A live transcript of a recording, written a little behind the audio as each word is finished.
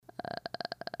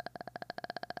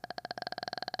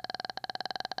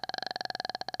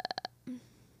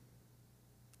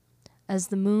As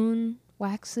the moon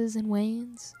waxes and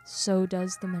wanes, so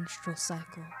does the menstrual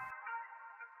cycle.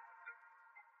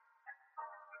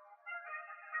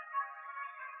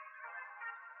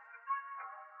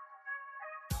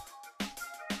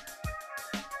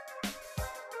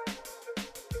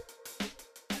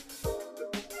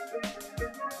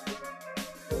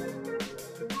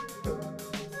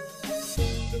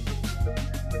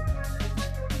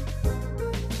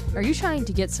 Are you trying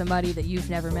to get somebody that you've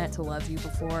never met to love you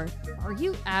before? Are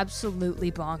you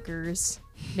absolutely bonkers?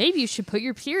 Maybe you should put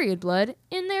your period blood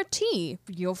in their tea.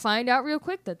 You'll find out real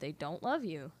quick that they don't love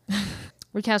you.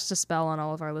 We cast a spell on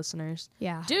all of our listeners.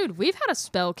 Yeah. Dude, we've had a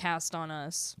spell cast on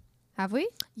us. Have we?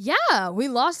 Yeah, we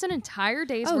lost an entire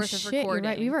day's worth of recording.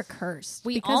 You're right. We were cursed.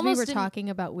 We because almost we were didn't- talking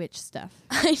about witch stuff.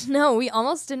 I know, we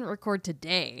almost didn't record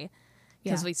today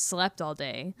because Yeah. we slept all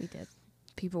day. We did.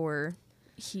 People were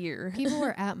here. People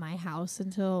were at my house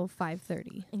until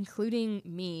 5:30. Including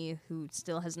me, who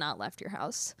still has not left your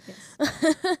house.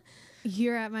 Yes.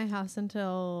 You're at my house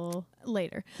until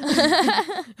later.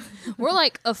 We're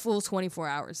like a full 24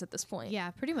 hours at this point.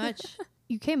 Yeah, pretty much.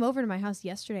 You came over to my house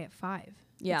yesterday at 5.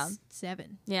 Yeah. It's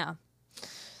 7. Yeah.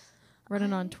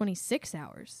 Running on 26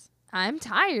 hours. I'm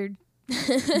tired.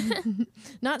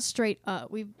 Not straight up.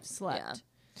 We've slept.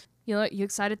 You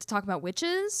excited to talk about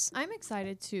witches? I'm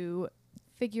excited to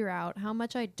figure out how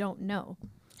much I don't know.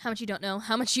 How much you don't know?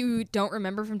 How much you don't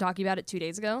remember from talking about it 2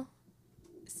 days ago?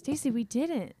 Stacey, we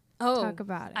didn't talk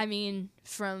about it. I mean,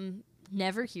 from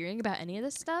never hearing about any of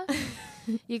this stuff,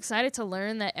 you excited to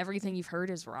learn that everything you've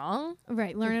heard is wrong?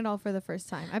 Right, learn it all for the first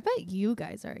time. I bet you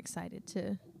guys are excited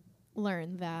to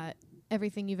learn that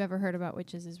everything you've ever heard about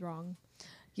witches is wrong.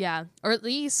 Yeah, or at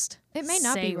least It may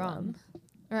not be Salem. wrong.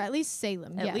 Or at least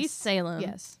Salem. At yes. least Salem.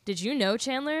 Yes. Did you know,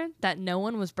 Chandler, that no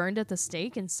one was burned at the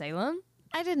stake in Salem?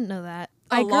 I didn't know that.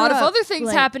 A lot of other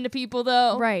things happen to people,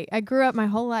 though. Right. I grew up my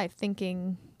whole life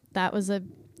thinking that was a,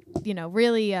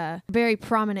 really a very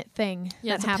prominent thing.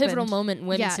 Yeah, that it's happened. a pivotal moment in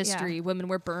women's Yeah, history. yeah. Women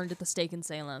were burned at the stake in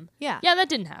Salem. Yeah. Yeah, that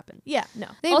didn't happen. Yeah, no.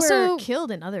 They Also- were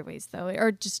killed in other ways, though,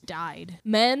 or just died.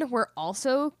 Men were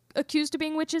also accused of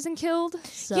being witches and killed.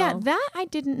 So. Yeah, that I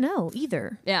didn't know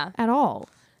either Yeah. at all.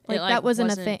 It, Like, that wasn't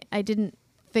a wasn't- thing. I didn't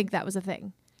think that was a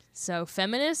thing. So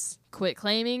feminists, quit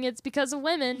claiming it's because of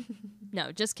women.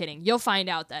 No, just kidding. You'll find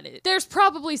out that there's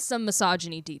probably some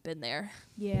misogyny deep in there.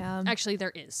 Yeah. Actually,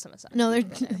 there is some misogyny. No, there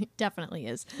definitely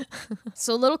is.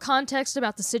 So a little context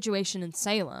about the situation in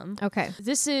Salem. Okay.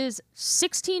 This is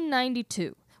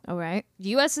 1692. All right. The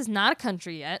U.S. is not a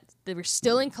country yet. They were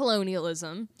still in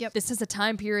colonialism. Yep. This is a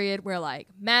time period where, like,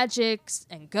 magics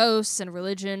and ghosts and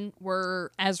religion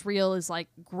were as real as, like,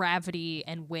 gravity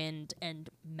and wind and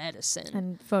medicine.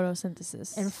 And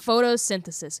photosynthesis. And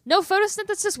photosynthesis. No,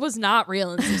 photosynthesis was not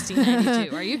real in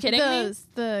 1692. Are you kidding me?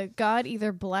 The god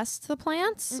either blessed the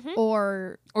plants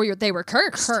or Or they were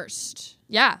cursed. cursed.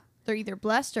 Yeah. They're either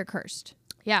blessed or cursed.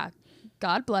 Yeah.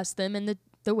 God blessed them and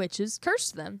the witches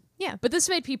cursed them. Yeah. But this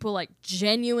made people, like,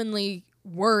 genuinely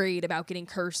worried about getting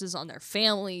curses on their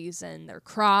families and their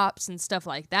crops and stuff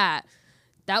like that.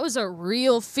 That was a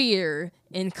real fear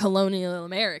in colonial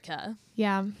America.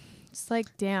 Yeah. It's like,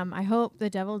 damn, I hope the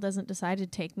devil doesn't decide to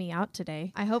take me out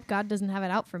today. I hope God doesn't have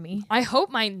it out for me. I hope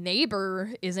my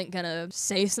neighbor isn't going to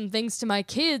say some things to my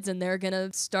kids and they're going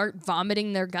to start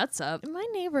vomiting their guts up. My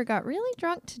neighbor got really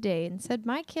drunk today and said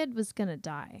my kid was going to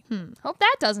die. Hope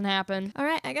that doesn't happen. All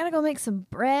right, I got to go make some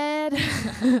bread.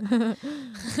 I'm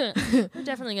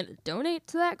definitely going to donate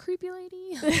to that creepy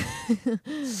lady.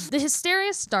 The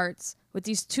hysteria starts with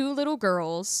these two little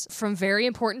girls from very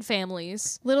important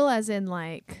families. Little as in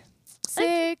like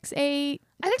 6, 8.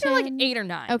 I think they're like 10. 8 or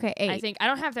 9. Okay, 8. I think I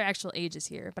don't have their actual ages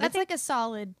here, but That's I think like a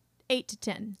solid 8 to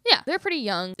 10. yeah, they're pretty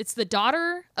young. It's the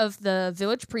daughter of the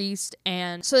village priest,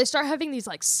 and so they start having these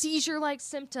like seizure-like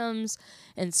symptoms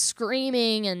and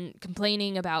screaming and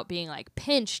complaining about being like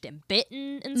pinched and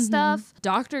bitten and stuff.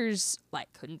 Doctors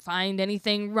like couldn't find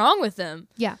anything wrong with them.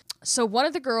 Yeah. So one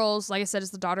of the girls, like I said,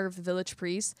 is the daughter of the village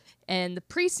priest, and the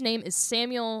priest's name is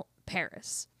Samuel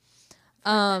Paris.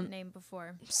 That name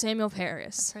before. Samuel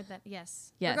Paris. I've heard that,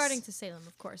 yes. Yes. Regarding to Salem,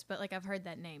 of course, but like I've heard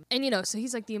that name. And, so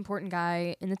he's like the important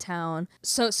guy in the town.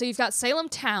 So you've got Salem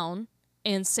Town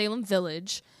and Salem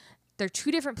Village. They're two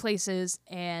different places,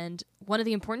 and one of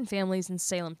the important families in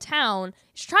Salem Town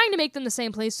is trying to make them the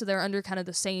same place so they're under kind of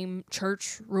the same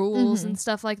church rules and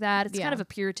stuff like that. It's kind of a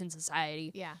Puritan society.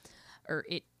 Yeah. Or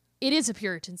it is a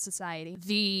Puritan society.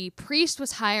 The priest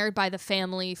was hired by the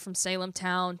family from Salem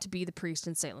Town to be the priest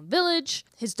in Salem Village.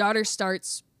 His daughter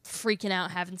starts freaking out,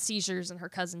 having seizures, and her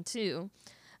cousin too.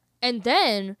 And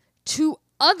then 2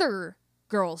 other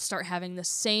girls start having the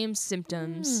same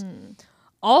symptoms.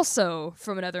 also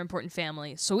from another important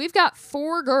family. So we've got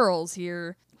 4 girls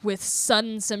here with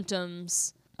sudden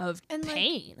symptoms of And, like,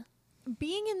 pain.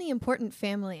 Being in the important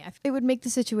family, it would make the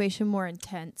situation more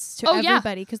intense to Oh, yeah.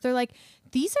 everybody because they're like,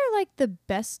 these are like the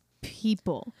best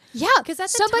people. Yeah, Because at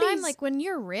the time, like when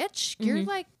you're rich, you're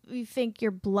like, you think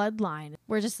your bloodline,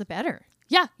 we're just the better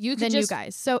yeah, you could than just you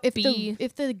guys. So if be-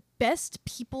 the best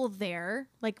people there,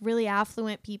 like really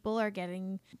affluent people, are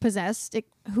getting possessed,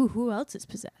 who else is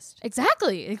possessed?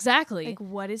 exactly. Like,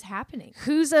 what is happening?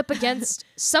 Who's up against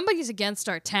somebody's against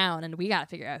our town, and we got to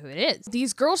figure out who it is.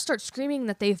 These girls start screaming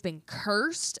that they've been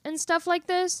cursed and stuff like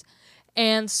this,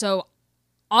 and so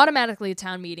automatically a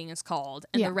town meeting is called,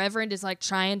 and Yeah. the reverend is like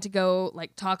trying to go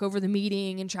like talk over the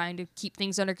meeting and trying to keep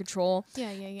things under control. Yeah.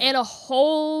 And a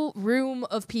whole room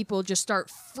of people just start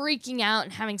freaking out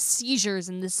and having seizures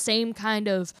and the same kind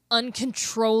of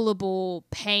uncontrollable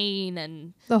pain,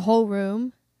 and The whole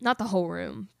room. not the whole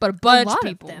room, but a bunch lot of of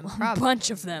people. them, A probably. bunch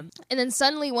of them. And then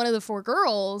suddenly one of the 4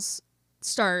 girls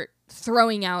start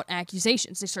throwing out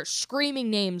accusations. They start screaming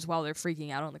names while they're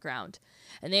freaking out on the ground.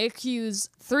 And they accuse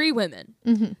 3 women.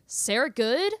 Mm-hmm. Sarah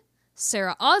Good,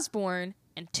 Sarah Osborne,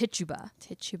 and Tituba.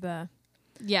 Tituba.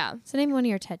 Yeah. It's the name of one of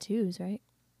your tattoos, right?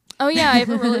 Oh, yeah, I have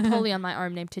a roly-poly on my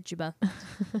arm named Tituba.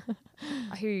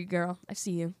 I hear you, girl. I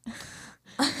see you.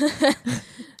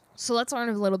 So let's learn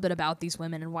a little bit about these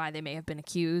women and why they may have been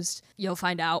accused. You'll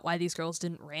find out why these girls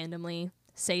didn't randomly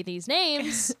say these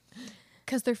names.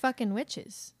 Because they're fucking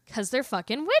witches, Because they're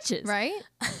fucking witches. right?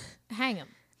 Hang them.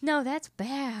 No, that's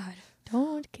bad.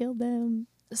 Don't kill them.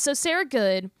 So Sarah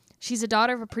Good, she's a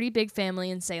daughter of a pretty big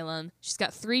family in Salem. She's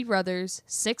got 3 brothers,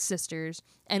 6 sisters,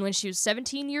 and when she was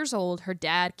 17 years old, her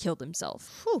dad killed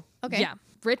himself. Whew. Okay. Yeah.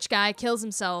 Rich guy kills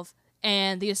himself,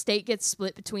 and the estate gets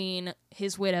split between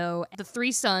his widow, the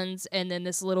 3 sons, and then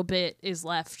this little bit is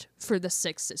left for the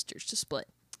 6 sisters to split.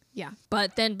 Yeah.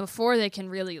 But then before they can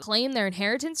really claim their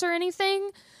inheritance or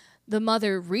anything, the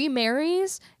mother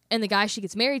remarries, and the guy she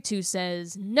gets married to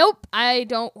says, "Nope, I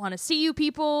don't want to see you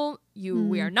people.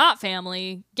 We are not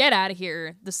family. Get out of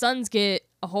here." The sons get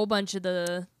a whole bunch of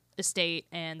the estate,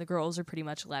 and the girls are pretty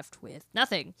much left with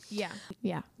nothing. Yeah.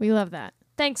 Yeah. We love that.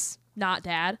 Thanks, not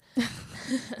dad.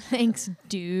 Thanks,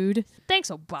 dude. Thanks,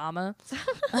 Obama.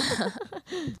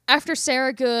 After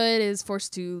Sarah Good is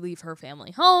forced to leave her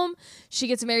family home, she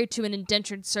gets married to an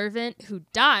indentured servant who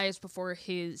dies before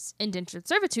his indentured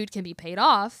servitude can be paid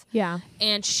off, Yeah.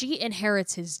 and she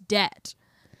inherits his debt.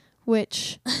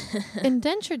 Which,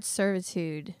 indentured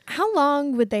servitude, how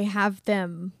long would they have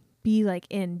them be like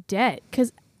in debt?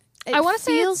 Because I wanna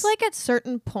say feels it's- like at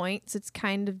certain points it's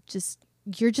kind of just,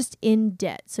 you're just in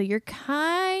debt. So you're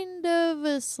kind of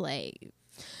a slave.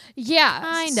 Yeah.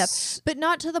 Kind of. But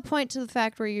not to the point to the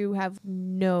fact where you have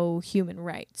no human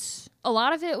rights. A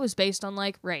lot of it was based on,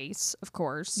 like, race, of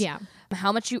course. Yeah.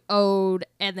 How much you owed,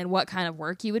 and then what kind of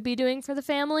work you would be doing for the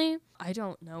family. I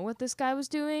don't know what this guy was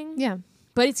doing. Yeah.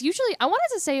 But it's usually, I wanted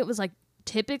to say it was, like,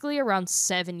 typically around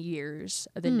 7 years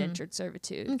of indentured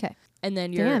servitude. Okay. And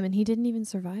then you're, Damn, and he didn't even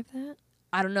survive that?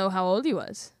 I don't know how old he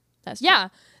was. That's Yeah.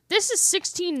 This is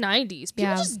 1690s.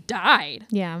 People Yeah. just died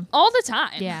Yeah. all the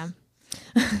time. Yeah.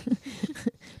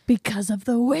 Because of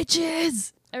the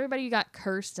witches. Everybody got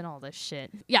cursed and all this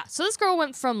shit. Yeah. So this girl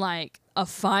went from, like, a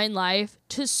fine life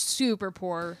to super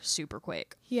poor super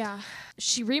quick. Yeah.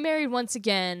 She remarried once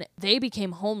again. They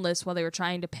became homeless while they were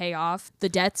trying to pay off the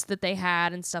debts that they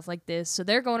had and stuff like this. So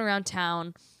they're going around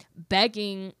town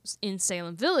begging in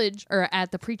Salem Village or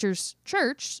at the preacher's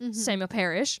church, Samuel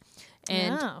Parish.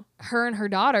 And Oh. her and her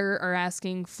daughter are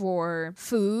asking for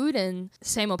food, and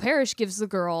Samuel Parish gives the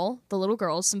little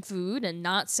girl, some food, and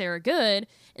not Sarah Good.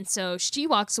 And so she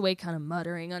walks away kind of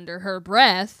muttering under her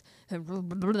breath. And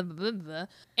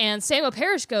Samuel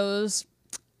Parish goes,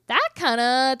 that kind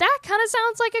of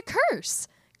sounds like a curse.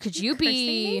 Could you cursing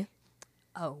be me?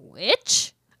 a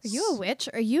witch? Are you a witch?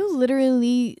 Are you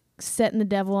literally setting the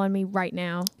devil on me right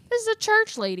now? This is a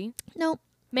church lady. Nope.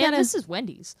 Man, Gotta- this is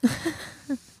Wendy's.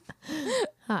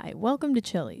 Hi, welcome to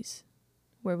Chili's,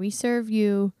 where we serve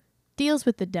you deals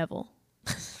with the devil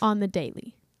on the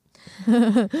daily.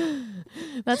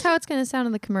 That's how it's going to sound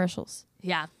in the commercials.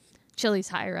 Yeah. Chili's,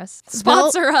 hire us.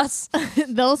 Sponsor us.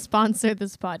 They'll sponsor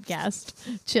this podcast.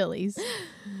 Chili's.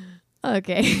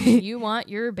 Okay. You want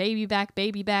your baby back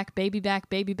ribs.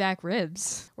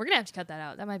 We're going to have to cut that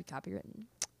out. That might be copywritten.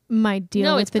 My deal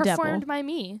No, with it's the devil. performed by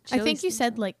me. I think Chili's you theme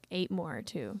said like 8 more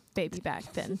too, baby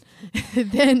back then.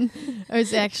 Then I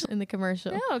was actually in the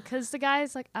commercial. No, because the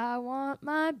guy's like, I want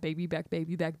my baby back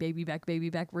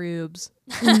ribs.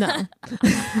 No.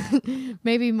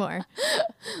 Maybe more.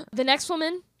 The next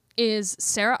woman is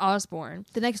Sarah Osborne.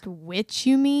 The next witch,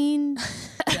 you mean?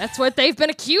 That's what they've been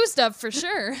accused of for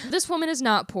sure. This woman is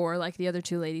not poor like the other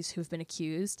two ladies who've been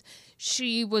accused.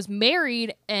 She was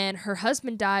married and her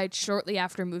husband died shortly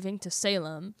after moving to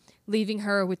Salem, leaving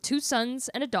her with 2 sons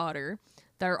and a daughter.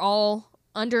 They're all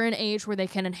under an age where they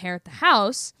can inherit the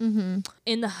house. Mm-hmm.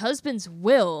 In the husband's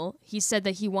will, he said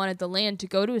that he wanted the land to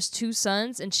go to his 2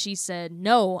 sons, and she said,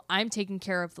 no, I'm taking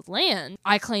care of the land.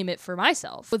 I claim it for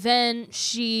myself. But then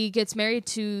she gets married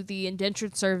to the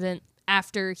indentured servant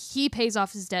after he pays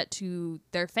off his debt to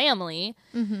their family,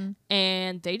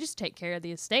 and they just take care of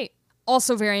the estate.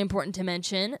 Also very important to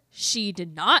mention, she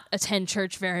did not attend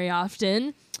church very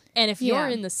often, and if you're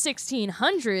in the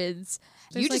 1600s,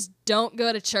 you just don't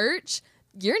go to church,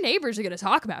 your neighbors are going to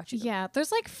talk about you. Yeah,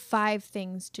 there's like 5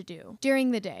 things to do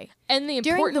during the day. And the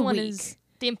important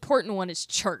one is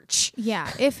church.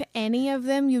 Yeah, if any of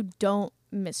them, you don't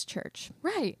miss church.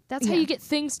 Right. That's how you get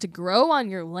things to grow on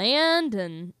your land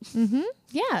and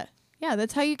Yeah. Yeah,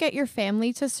 that's how you get your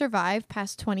family to survive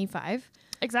past 25.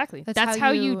 Exactly. That's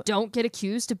how you don't get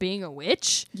accused of being a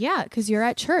witch. Yeah, because you're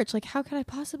at church. Like, how could I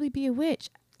possibly be a witch?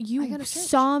 You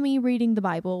saw me reading the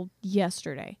Bible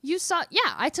yesterday. You saw,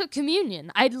 I took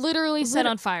communion. I'd literally set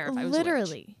on fire if I was a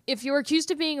witch. If you were accused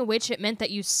of being a witch, it meant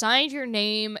that you signed your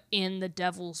name in the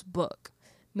devil's book,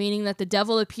 meaning that the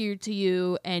devil appeared to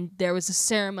you and there was a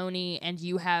ceremony and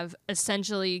you have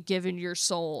essentially given your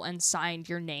soul and signed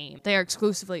your name. They are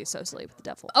exclusively associated with the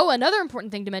devil. Oh, another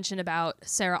important thing to mention about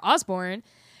Sarah Osborne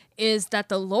is that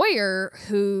the lawyer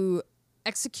who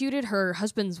executed her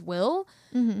husband's will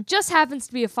just happens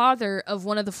to be a father of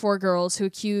one of the 4 girls who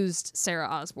accused Sarah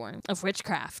Osborne of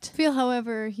witchcraft. Feel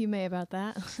however you may about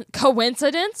that.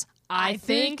 Coincidence? I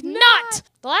think not.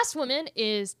 The last woman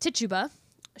is Tituba.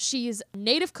 She's a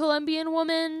native Colombian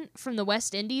woman from the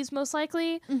West Indies, most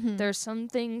likely. There's some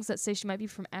things that say she might be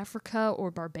from Africa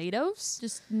or Barbados.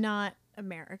 Just not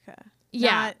America.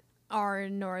 Yeah. Not our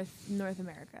North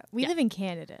America. We live in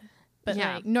Canada, but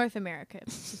like North America.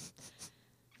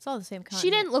 It's all the same continent.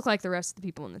 She didn't look like the rest of the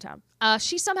people in the town.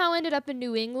 She somehow ended up in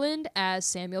New England as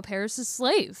Samuel Parris's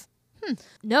slave.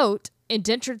 Note,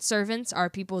 indentured servants are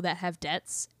people that have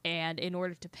debts, and in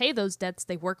order to pay those debts,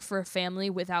 they work for a family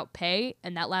without pay,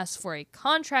 and that lasts for a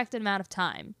contracted amount of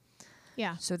time.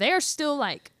 Yeah. So they are still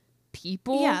like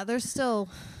people. Yeah, you're still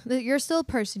a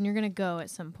person. You're going to go at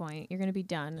some point. You're going to be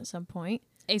done at some point.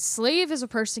 A slave is a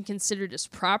person considered as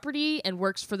property and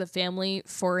works for the family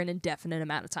for an indefinite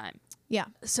amount of time. Yeah.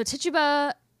 So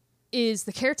Tituba is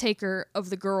the caretaker of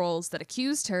the girls that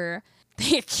accused her.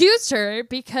 They accused her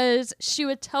because she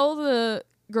would tell the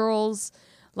girls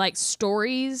like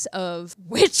stories of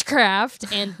witchcraft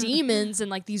and demons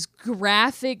and like these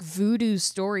graphic voodoo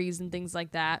stories and things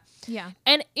like that. Yeah.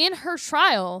 And in her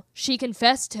trial, she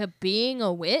confessed to being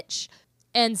a witch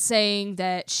and saying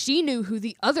that she knew who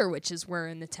the other witches were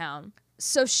in the town.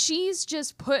 So she's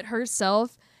just put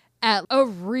herself at a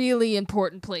really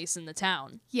important place in the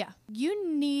town. Yeah.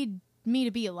 You need me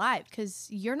to be alive because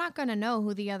you're not going to know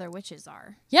who the other witches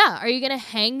are. Yeah. Are you going to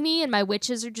hang me and my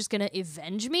witches are just going to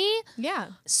avenge me? Yeah.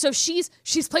 So she's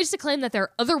placed a claim that there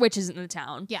are other witches in the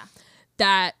town. Yeah.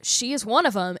 That she is one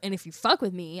of them, and if you fuck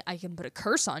with me, I can put a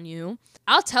curse on you.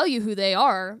 I'll tell you who they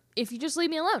are if you just leave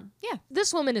me alone. Yeah.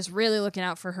 This woman is really looking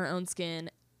out for her own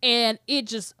skin, and it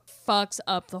just fucks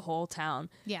up the whole town.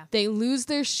 Yeah. They lose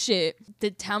their shit. The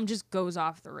town just goes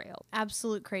off the rail.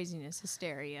 Absolute craziness,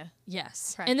 hysteria.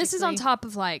 Yes. And this is on top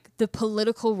of like the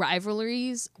political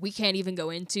rivalries we can't even go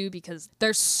into because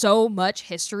there's so much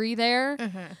history there.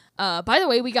 By the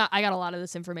way, I got a lot of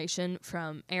this information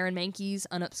from Aaron Mahnke's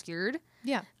Unobscured.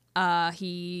 Yeah.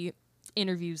 He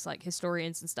interviews like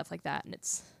historians and stuff like that, and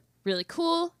it's really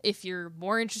cool if you're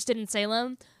more interested in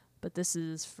Salem. But this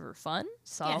is for fun,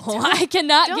 so I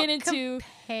cannot get into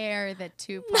compare the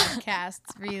 2 podcasts.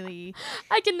 Really,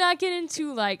 I cannot get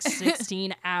into like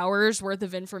 16 hours worth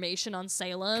of information on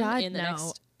Salem in the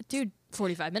next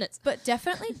 45 minutes. But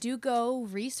definitely do go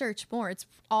research more. It's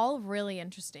all really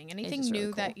interesting. Anything new really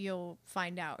cool. that you'll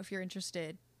find out if you're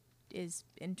interested is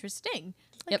interesting.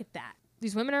 Look at that.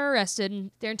 These women are arrested,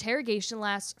 and their interrogation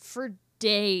lasts for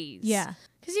days. Yeah.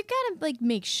 Because you gotta, like,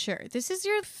 make sure. This is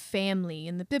your family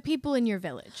and the people in your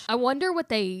village. I wonder what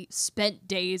they spent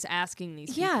days asking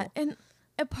these people. Yeah, and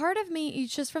a part of me,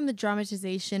 it's just from the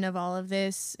dramatization of all of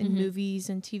this in movies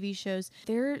and TV shows,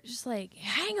 they're just like,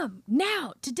 hang them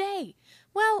now, today.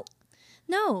 Well,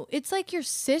 no, it's like your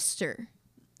sister.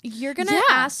 You're gonna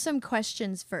ask some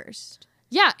questions first.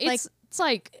 Yeah, it's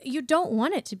like you don't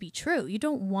want it to be true. You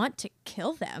don't want to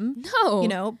kill them. No. You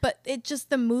know, but it just,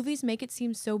 the movies make it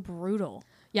seem so brutal.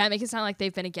 Yeah, it makes it sound like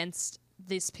they've been against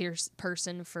this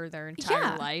person for their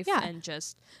entire life, and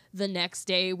just the next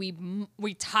day we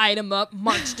tied him up,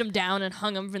 marched him down, and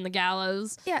hung him from the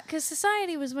gallows. Yeah, because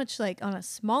society was much like on a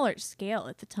smaller scale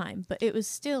at the time, but it was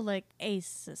still like a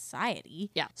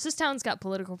society. Yeah, so this town's got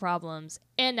political problems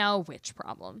and now a witch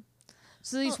problem.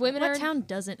 So these women what town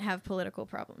doesn't have political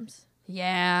problems?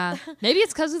 Yeah, maybe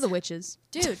it's because of the witches.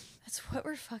 Dude, that's what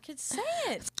we're fucking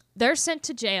saying. They're sent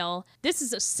to jail. This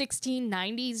is a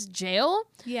 1690s jail.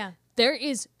 Yeah. There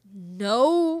is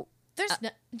no...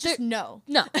 There's no.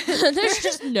 No. There's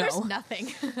just no. There's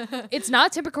nothing. It's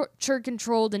not temperature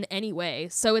controlled in any way.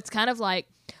 So it's kind of like,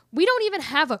 we don't even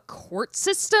have a court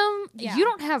system. Yeah. You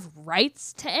don't have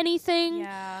rights to anything.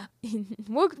 Yeah.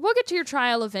 We'll get to your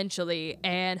trial eventually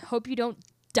and hope you don't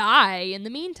die in the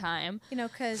meantime. You know,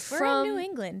 because we're in New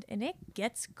England and it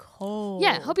gets cold.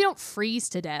 Yeah, hope you don't freeze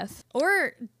to death.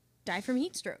 Or die from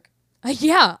heat stroke.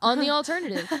 Yeah, on the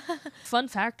alternative. Fun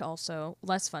fact also,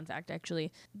 less fun fact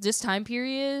actually, this time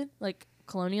period, like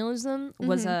colonialism,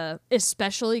 was a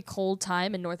especially cold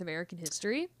time in North American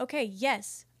history. Okay,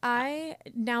 yes. I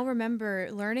now remember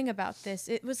learning about this.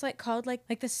 It was like called like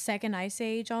the second ice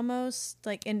age almost,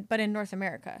 but in North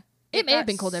America. It may have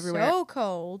been cold everywhere. So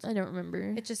cold. I don't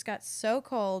remember. It just got so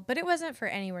cold, but it wasn't for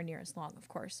anywhere near as long, of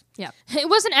course. Yeah. It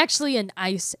wasn't actually an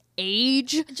ice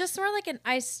age. Just more like an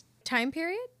ice time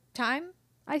period?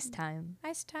 Ice time.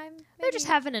 Ice time? Maybe. They're just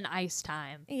having an ice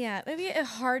time. Yeah, maybe a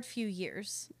hard few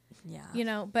years. Yeah. You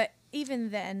know, but even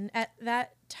then, at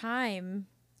that time,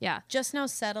 yeah, just now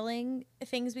settling,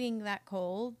 things being that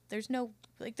cold, there's no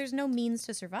means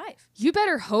to survive. You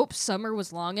better hope summer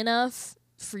was long enough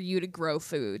for you to grow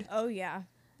food. Oh, yeah.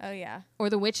 Oh, yeah. Or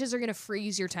the witches are going to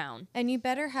freeze your town. And you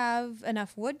better have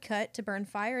enough wood cut to burn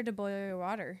fire to boil your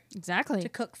water. Exactly. To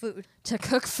cook food.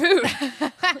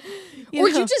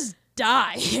 You just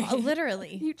die.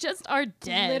 Literally. You just are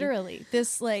dead. Literally.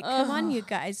 This, come on, you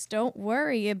guys. Don't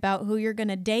worry about who you're going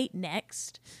to date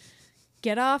next.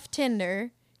 Get off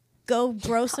Tinder. Go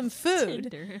grow some food.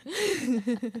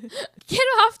 Get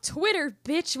off Twitter,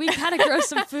 bitch. We gotta grow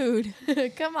some food.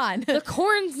 Come on. The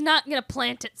corn's not gonna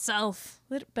plant itself.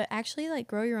 But actually,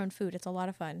 grow your own food. It's a lot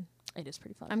of fun. It is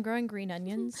pretty fun. I'm growing green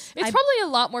onions. It's probably a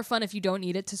lot more fun if you don't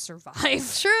need it to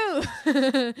survive.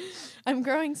 True. I'm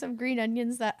growing some green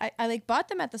onions that I bought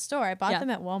them at the store. I bought them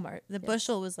at Walmart. The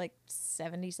bushel was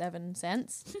 77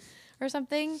 cents or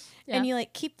something. Yeah. And you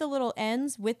keep the little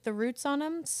ends with the roots on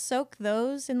them, soak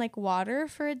those in water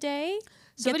for a day.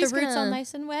 Get the roots all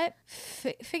nice and wet.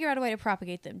 Figure out a way to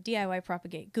propagate them. DIY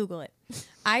propagate. Google it.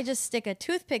 I just stick a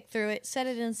toothpick through it, set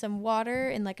it in some water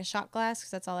in a shot glass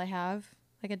because that's all I have.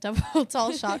 A double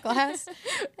tall shot glass.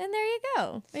 And there you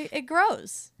go. It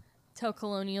grows. Tell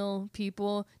colonial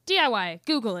people. DIY.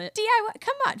 Google it. DIY.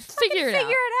 Come on. Figure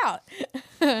it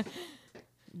out.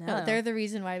 No, they're the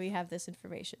reason why we have this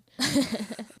information.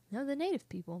 No, the native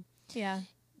people. Yeah.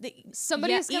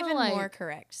 Somebody's gonna even more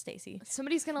correct, Stacey.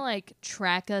 Somebody's gonna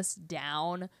track us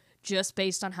down just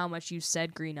based on how much you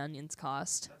said green onions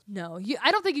cost. No, I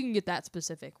don't think you can get that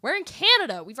specific. We're in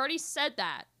Canada. We've already said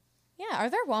that. Yeah,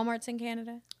 are there Walmarts in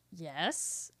Canada?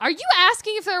 Yes. Are you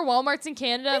asking if there are Walmarts in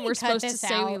Canada and we're supposed to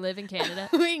say we live in Canada?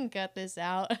 We can cut this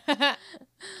out.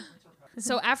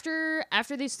 So after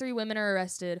these 3 women are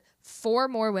arrested, 4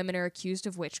 more women are accused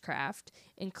of witchcraft,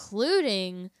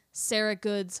 including Sarah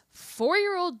Good's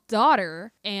 4-year-old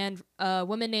daughter and a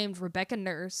woman named Rebecca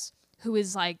Nurse, who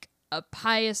is a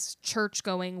pious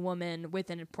church-going woman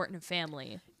with an important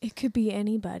family. It could be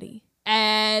anybody.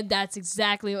 And that's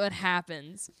exactly what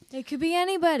happens. It could be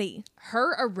anybody.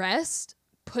 Her arrest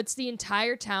puts the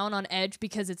entire town on edge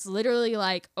because it's literally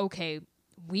okay,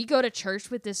 we go to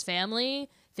church with this family,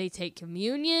 they take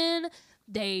communion,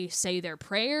 they say their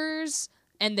prayers,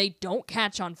 and they don't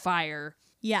catch on fire.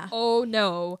 Yeah. Oh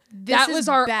no. That was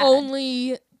our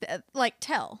only...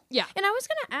 tell. Yeah. And I was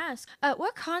going to ask,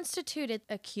 what constituted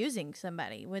accusing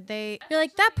somebody? Would they be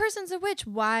that person's a witch?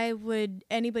 Why would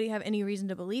anybody have any reason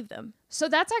to believe them? So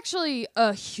that's actually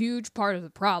a huge part of the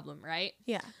problem, right?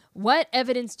 Yeah. What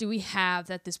evidence do we have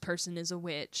that this person is a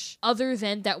witch other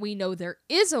than that we know there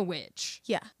is a witch?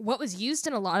 Yeah. What was used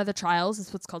in a lot of the trials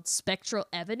is what's called spectral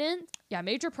evidence. Yeah,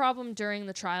 major problem during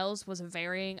the trials was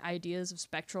varying ideas of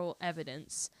spectral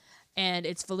evidence and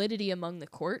its validity among the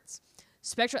courts.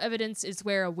 Spectral evidence is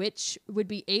where a witch would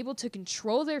be able to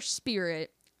control their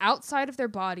spirit outside of their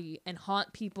body and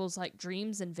haunt people's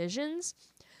dreams and visions.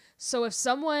 So if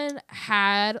someone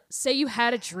had, say you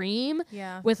had a dream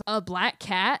Yeah. with a black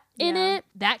cat in Yeah. it,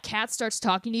 that cat starts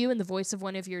talking to you in the voice of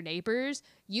one of your neighbors,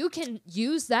 you can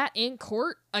use that in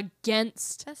court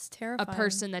against That's a terrifying.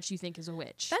 person that you think is a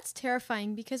witch. That's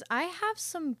terrifying because I have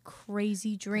some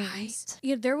crazy dreams. Right.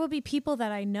 Yeah, there will be people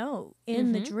that I know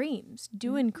in the Mhm. dreams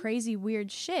doing crazy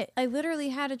weird shit. I literally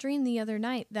had a dream the other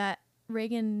night that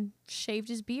Reagan shaved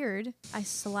his beard. I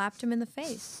slapped him in the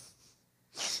face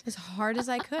as hard as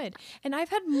I could. And I've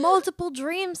had multiple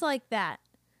dreams like that.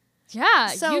 Yeah,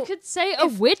 So you could say a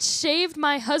witch shaved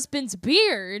my husband's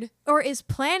beard. Or is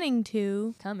planning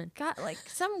to. Coming. Got like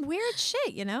some weird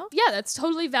shit, you know? Yeah, that's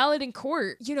totally valid in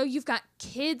court. You know, you've got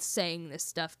kids saying this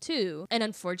stuff too. And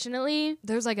unfortunately,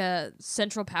 there's like a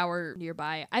Central Power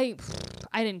nearby. I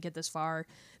didn't get this far.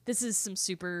 This is some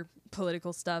super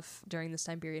political stuff during this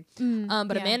time period. But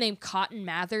a yeah. man named Cotton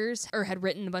Mathers had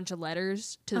written a bunch of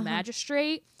letters to the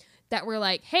magistrate that were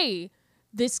like, hey,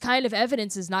 this kind of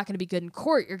evidence is not going to be good in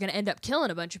court. You're going to end up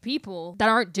killing a bunch of people that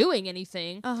aren't doing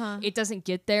anything. It doesn't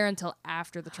get there until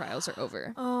after the trials are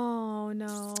over. Oh,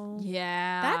 no.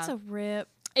 Yeah. That's a rip.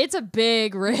 It's a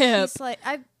big rip. He's like,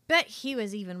 I bet he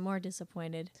was even more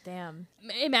disappointed. Damn.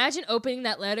 Imagine opening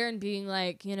that letter and being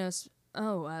like, you know,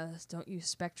 don't use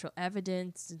spectral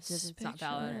evidence. It's not Spectral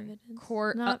valid. evidence.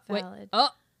 Court. Not wait. valid.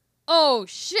 Oh,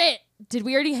 shit. Did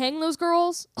we already hang those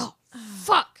girls? Oh,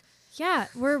 fuck. Yeah,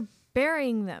 we're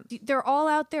burying them. They're all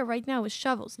out there right now with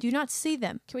shovels. Do you not see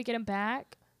them? Can we get them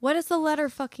back? What does the letter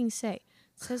fucking say?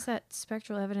 It says that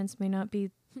spectral evidence may not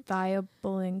be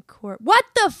viable in court. What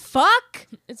the fuck?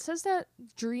 It says that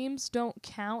dreams don't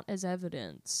count as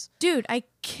evidence. Dude, I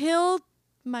killed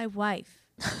my wife.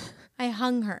 I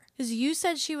hung her because you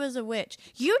said she was a witch.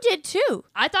 You did too.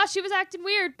 I thought she was acting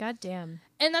weird. God damn.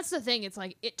 And that's the thing. It's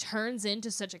like it turns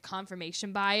into such a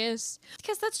confirmation bias.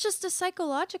 Because that's just a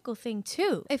psychological thing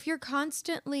too. If you're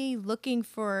constantly looking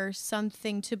for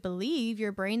something to believe,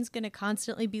 your brain's going to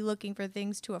constantly be looking for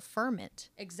things to affirm it.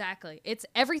 Exactly. It's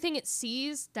everything it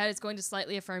sees that is going to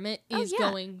slightly affirm it is yeah.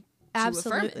 going to affirm it.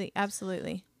 Absolutely.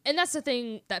 Absolutely. And that's the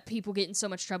thing that people get in so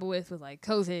much trouble with like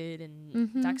COVID and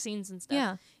vaccines and stuff.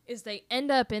 Yeah. Is they end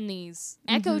up in these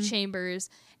echo chambers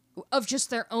of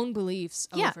just their own beliefs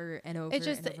over and over It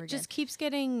just and over again. just keeps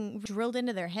getting drilled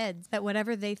into their heads that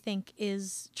whatever they think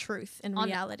is truth and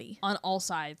reality. On all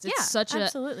sides. It's Yeah, such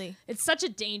absolutely. It's such a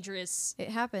dangerous It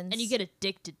happens. and you get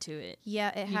addicted to it.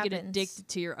 Yeah, it You happens. get addicted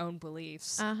to your own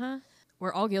beliefs. Uh-huh.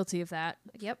 We're all guilty of that.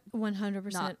 Yep.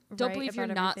 100%. Don't right believe you're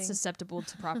about not everything. susceptible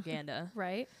to propaganda.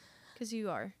 Right? Because you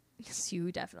are. Yes,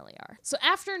 you definitely are. So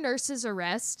after Nurse's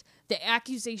arrest, the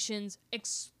accusations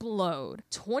explode.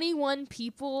 21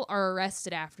 people are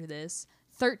arrested after this.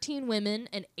 13 women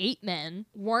and 8 men.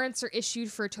 Warrants are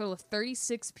issued for a total of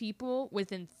 36 people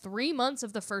within 3 months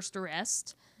of the first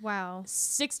arrest. Wow.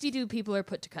 62 people are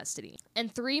put to custody.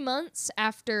 And 3 months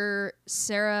after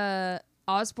Sarah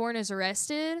Osborne is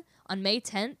arrested, on May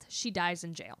 10th, she dies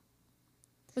in jail.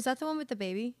 Was that the one with the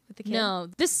baby? With the kid? No,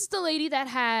 this is the lady that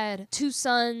had 2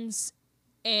 sons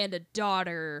and a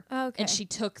daughter. Okay. And she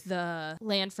took the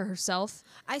land for herself.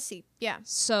 I see. Yeah.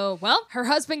 So, well, her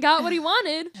husband got what he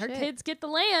wanted. Her Shit. kids get the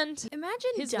land.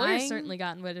 Imagine His dying. lawyer certainly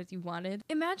gotten what he wanted.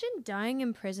 Imagine dying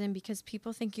in prison because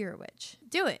people think you're a witch.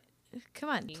 Do it. Come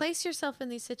on. Place yourself in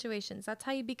these situations. That's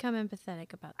how you become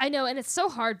empathetic about it. I know, and it's so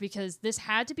hard because this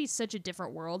had to be such a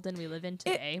different world than we live in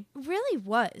today. It really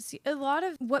was. A lot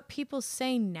of what people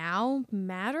say now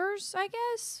matters, I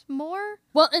guess, more.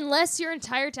 Well, unless your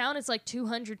entire town is like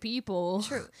 200 people.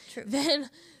 True.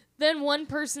 Then one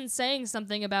person saying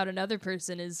something about another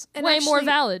person is And way more actually,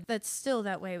 valid. That's still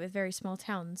that way with very small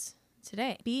towns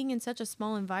today. Being in such a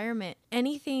small environment,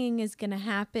 anything is going to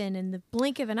happen in the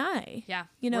blink of an eye. Yeah.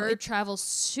 You know, word it- travels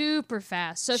super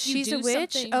fast. So if you She's do a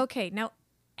witch. something, Okay, now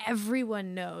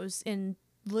everyone knows in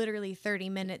literally 30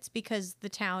 minutes because the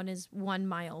town is 1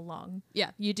 mile long. yeah,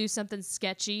 you do something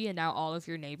sketchy and now all of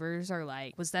your neighbors are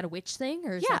like, was that a witch thing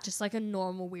or is Yeah. that just like a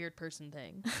normal weird person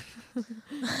thing?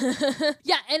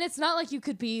 Yeah, and it's not like you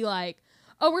could be like,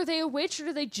 oh, were they a witch or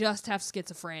do they just have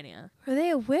schizophrenia? Are they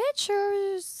a witch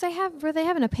or were they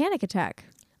having a panic attack?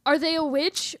 Are they a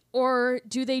witch or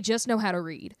do they just know how to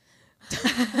read?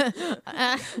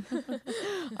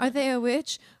 Are they a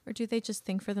witch or do they just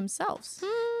think for themselves?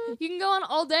 You can go on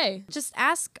all day. Just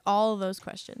ask all those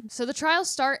questions. So the trials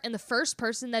start, and the first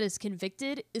person that is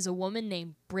convicted is a woman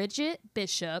named Bridget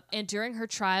Bishop. And during her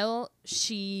trial,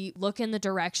 she looked in the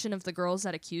direction of the girls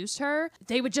that accused her.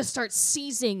 They would just start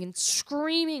seizing and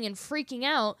screaming and freaking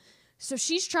out. So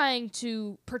she's trying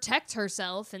to protect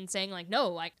herself and saying like, no,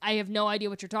 like I have no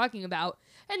idea what you're talking about.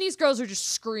 And these girls are just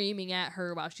screaming at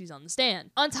her while she's on the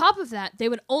stand. On top of that, they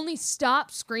would only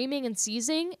stop screaming and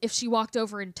seizing if she walked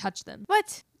over and touched them.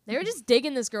 What? They were just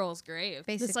digging this girl's grave.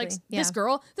 Basically, This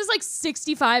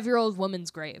 65-year-old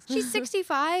woman's grave. She's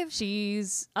 65?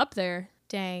 She's up there.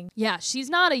 Dang. Yeah, she's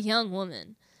not a young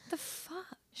woman. The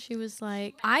fuck? She was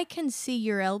like, I can see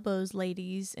your elbows,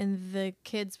 ladies. And the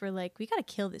kids were like, we gotta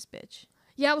kill this bitch.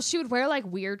 Yeah, well, she would wear like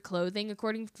weird clothing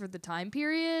according for the time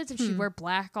periods, and she'd wear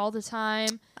black all the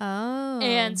time. Oh.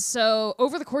 And so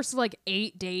over the course of like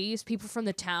 8 days, people from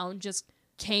the town just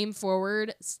came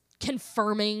forward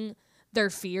confirming their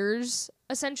fears,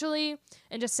 essentially,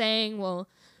 and just saying, well,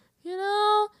 you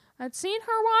know, I'd seen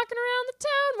her walking around the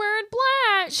town wearing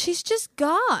black. She's just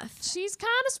goth. She's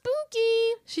kind of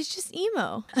spooky. She's just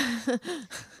emo.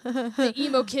 The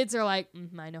emo kids are like,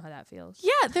 I know how that feels.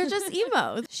 Yeah, they're just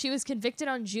emo. She was convicted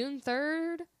on June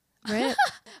 3rd. Right?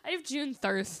 I have June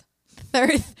 3rd.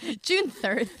 June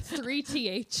 3rd.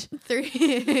 3th.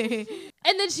 3.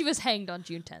 And then she was hanged on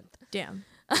June 10th. Damn.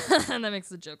 And that makes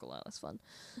the joke a lot less fun.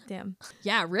 Damn.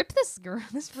 Yeah, rip this girl.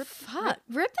 Fuck.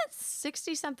 Rip that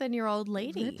 60-something-year-old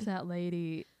lady. Rip that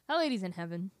lady. That lady's in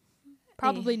heaven.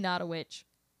 Probably not a witch.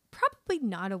 Probably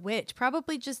not a witch.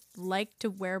 Probably just like to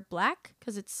wear black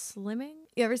because it's slimming.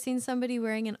 You ever seen somebody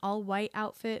wearing an all-white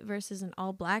outfit versus an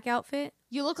all-black outfit?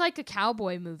 You look like a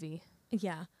cowboy movie.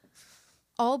 Yeah.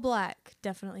 All black,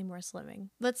 definitely more slimming.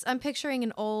 I'm picturing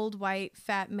an old white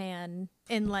fat man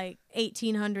in like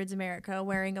 1800s America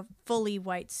wearing a fully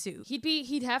white suit.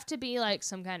 He'd have to be like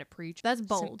some kind of preacher. That's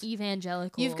bold. Some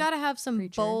evangelical. You've got to have some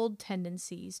preacher. bold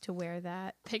tendencies to wear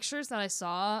that. Pictures that I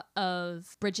saw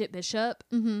of Bridget Bishop,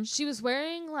 she was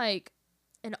wearing like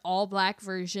an all black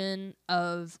version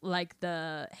of like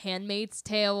the Handmaid's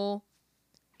Tale,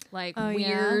 like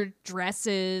weird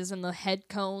dresses and the head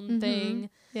cone thing.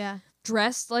 Yeah.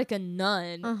 Dressed like a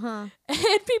nun. Uh-huh.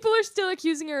 And people are still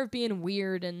accusing her of being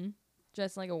weird and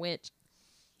dressed like a witch.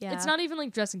 Yeah. It's not even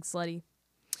like dressing slutty.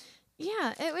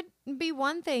 Yeah, it would be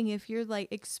one thing if you're like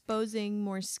exposing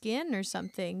more skin or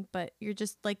something, but you're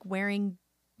just like wearing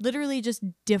literally just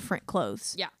different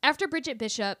clothes. Yeah. After Bridget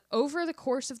Bishop, over the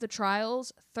course of the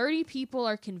trials, 30 people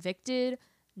are convicted,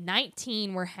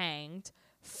 19 were hanged,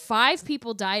 5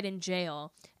 people died in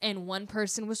jail, and 1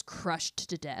 person was crushed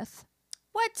to death.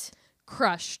 What?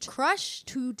 Crushed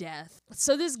to death.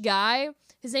 So this guy,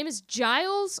 his name is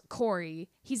Giles Corey.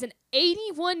 He's an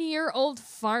 81-year-old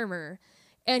farmer,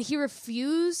 and he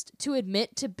refused to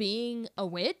admit to being a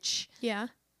witch. Yeah.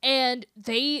 And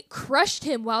they crushed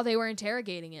him while they were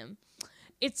interrogating him.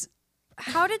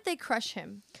 How did they crush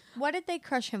him? What did they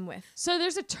crush him with? So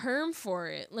there's a term for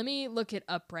it. Let me look it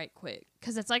up right quick,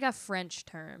 because it's like a French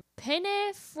term.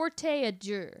 Peine forte et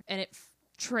dure. And it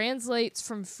translates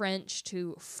from French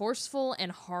to forceful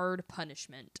and hard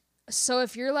punishment. So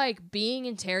if you're like being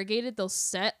interrogated, they'll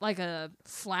set like a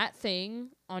flat thing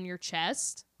on your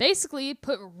chest, basically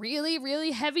put really,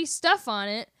 really heavy stuff on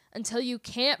it until you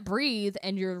can't breathe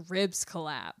and your ribs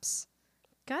collapse.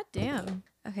 God damn.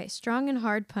 Okay, strong and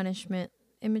hard punishment.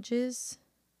 Images.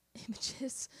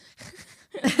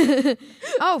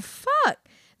 Oh, fuck.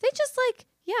 They just like,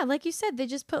 yeah, like you said, they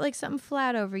just put like something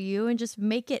flat over you and just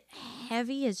make it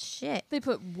heavy as shit. They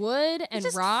put wood and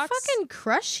just rocks fucking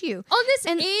crush you. on this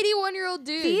 81-year-old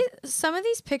dude. Some of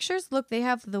these pictures, look, they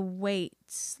have the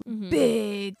weights.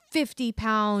 Big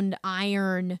 50-pound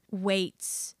iron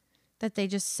weights that they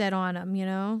just set on them, you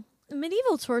know?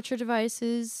 Medieval torture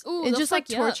devices. Ooh, and they'll just like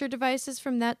fuck you up. torture devices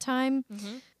from that time.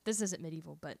 This isn't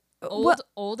medieval, but What-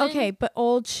 old. Okay, but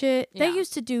old shit. They Yeah.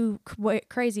 used to do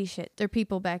crazy shit. They're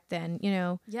people back then, you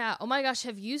know? Yeah. Oh my gosh.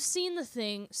 Have you seen the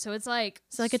thing? So it's like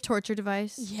It's like a torture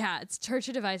device. yeah, it's a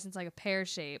torture device. It's like a pear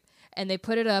shape, and they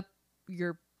put it up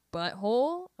your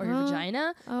butthole or your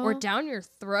vagina or down your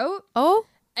throat, Oh?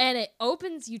 and it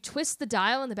opens. You twist the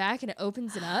dial in the back, and it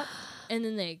opens it up, and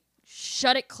then they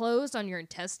shut it closed on your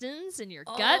intestines and your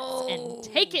guts and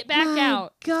take it back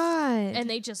out, God. and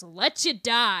they just let you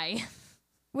die.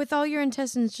 With all your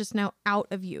intestines just now out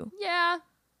of you. Yeah.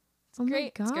 Oh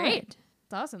great. my God. It's great.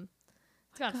 It's awesome.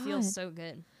 It's gotta feel God. so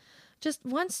good. Just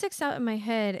one sticks out in my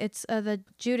head. It's the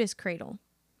Judas cradle.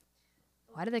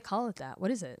 Why do they call it that?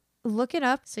 What is it? Look it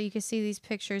up so you can see these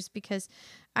pictures because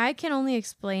I can only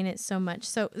explain it so much.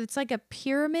 So it's like a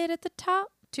pyramid at the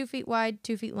top, 2 feet wide,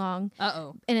 2 feet long.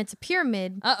 Uh-oh. And it's a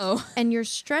pyramid. Uh-oh. And you're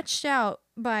stretched out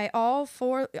by all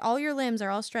your limbs are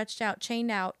all stretched out, chained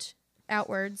out,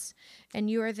 outwards. And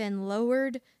you are then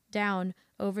lowered down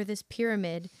over this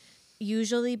pyramid,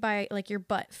 usually by like your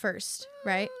butt first,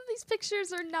 right? These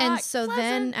pictures are not And so pleasant.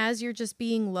 then as you're just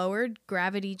being lowered,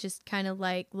 gravity just kind of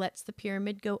like lets the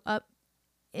pyramid go up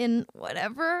in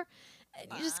whatever.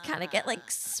 and you just kind of get like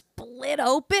split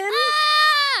open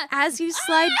Ah! as you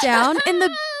slide down. And the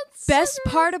That's best so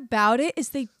gross. part about it is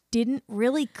they didn't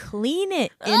really clean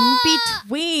it in Ah!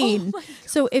 between. Oh my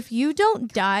So if you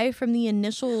don't die from the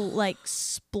initial like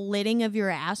splitting of your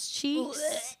ass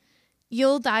cheeks,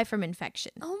 you'll die from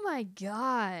infection. Oh my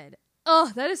god.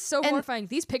 Oh, that is so And- horrifying.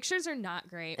 These pictures are not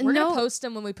great. We're going No. to post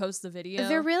them when we post the video.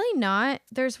 They're really not.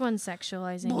 There's one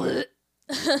sexualizing it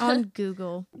on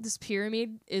Google. This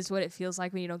pyramid is what it feels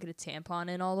like when you don't get a tampon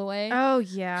in all the way. Oh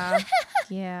yeah.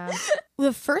 Yeah.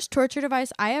 The first torture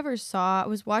device I ever saw, I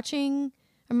was watching,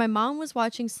 or my mom was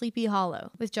watching Sleepy Hollow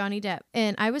with Johnny Depp,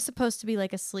 and I was supposed to be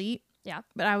like asleep. Yeah.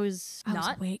 But I was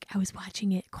Not? awake. I was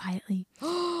watching it quietly.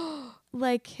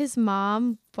 Like his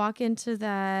mom walk into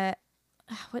that,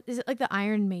 what is it, like the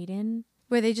Iron Maiden,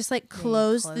 where they just like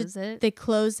close it. they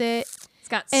close it. It's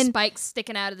got and spikes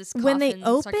sticking out of this coffin, when they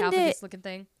opened sarcophagus it- looking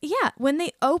thing. Yeah, when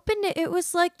they opened it, it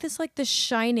was like this, like The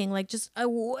Shining, like just a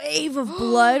wave of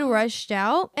blood rushed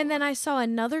out. And then I saw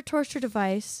another torture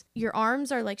device. Your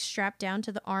arms are like strapped down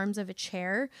to the arms of a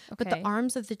chair, but the Okay.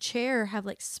 arms of the chair have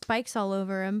like spikes all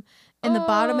over them. And the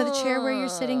bottom of the chair where you're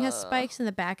sitting has Ugh. spikes, and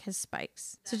the back has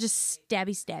spikes. So just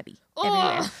stabby Ugh.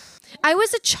 everywhere. I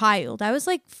was a child. I was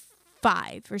like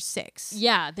 5 or 6.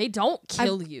 Yeah, they don't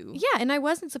kill you. Yeah, and I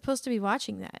wasn't supposed to be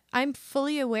watching that. I'm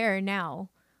fully aware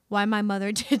now why my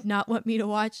mother did not want me to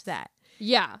watch that.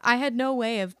 Yeah. I had no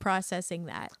way of processing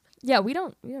that. Yeah, we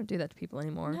don't do that to people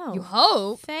anymore. No. You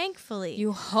hope. Thankfully.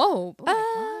 You hope. Oh my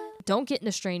God. Don't get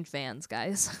into strange vans,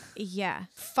 guys. Yeah.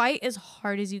 Fight as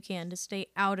hard as you can to stay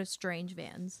out of strange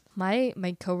vans. My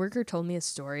coworker told me a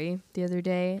story the other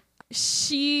day.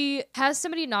 She has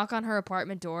somebody knock on her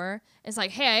apartment door. It's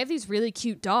like, hey, I have these really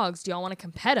cute dogs. Do y'all want to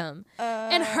come pet them?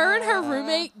 And her and her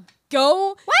roommate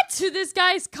go to this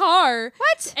guy's car.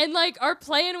 What? And like are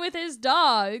playing with his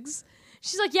dogs.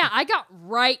 She's like, yeah, I got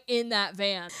right in that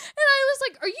van. And I was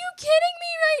like, are you kidding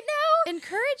me right now?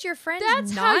 Encourage your friends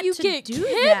That's not how you to get do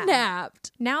that.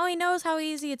 kidnapped. Now he knows how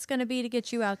easy it's going to be to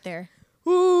get you out there.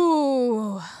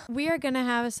 Ooh. We are going to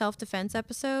have a self-defense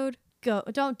episode.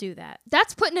 Don't do that.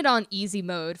 That's putting it on easy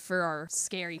mode for our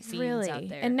scary fiends out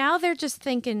there. And now they're just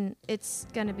thinking it's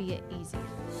going to be easy.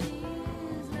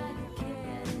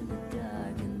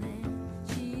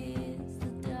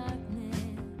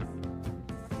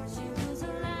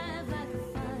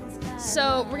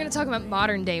 So we're going to talk about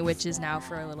modern day witches now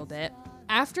for a little bit.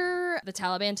 After the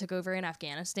Taliban took over in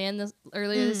Afghanistan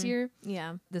earlier this year,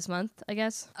 Yeah. this month, I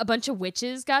guess, a bunch of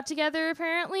witches got together,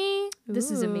 apparently.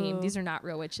 This is a meme. Ooh. These are not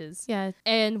real witches. Yeah.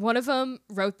 And one of them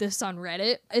wrote this on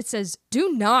Reddit. It says,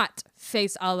 do not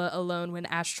face Allah alone when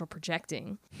astral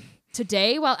projecting.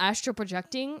 Today, while astral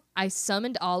projecting, I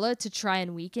summoned Allah to try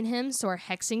and weaken him so our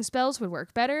hexing spells would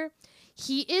work better.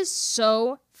 He is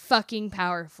so fucking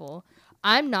powerful.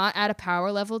 I'm not at a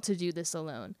power level to do this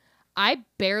alone. I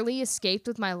barely escaped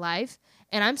with my life,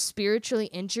 and I'm spiritually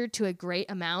injured to a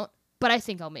great amount, but I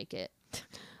think I'll make it.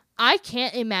 I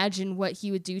can't imagine what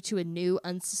he would do to a new,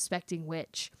 unsuspecting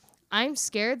witch. I'm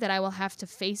scared that I will have to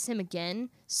face him again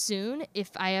soon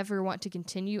if I ever want to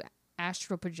continue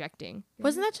astral projecting.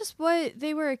 Wasn't that just what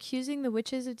they were accusing the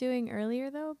witches of doing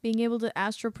earlier, though? Being able to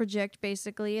astral project,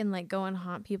 basically, and, like, go and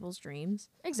haunt people's dreams?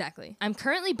 Exactly. I'm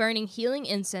currently burning healing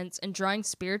incense and drawing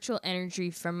spiritual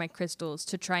energy from my crystals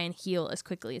to try and heal as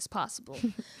quickly as possible.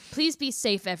 Please be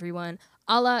safe, everyone.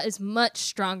 Allah is much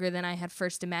stronger than I had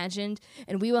first imagined,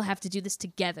 and we will have to do this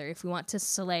together if we want to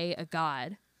slay a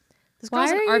god. This Why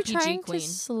girl's are an you RPG trying queen. to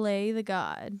slay the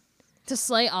god? To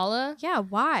slay Allah? Yeah,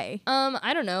 why?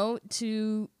 I don't know,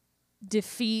 to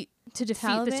defeat the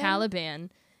Taliban? Taliban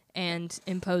and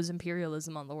impose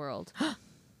imperialism on the world.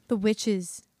 The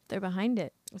witches, they're behind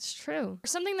it. It's true.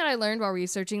 Something that I learned while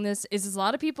researching this is a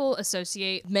lot of people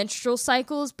associate menstrual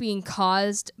cycles being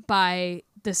caused by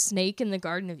the snake in the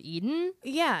Garden of Eden.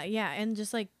 Yeah, and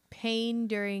just, like, pain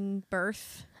during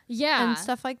birth Yeah. and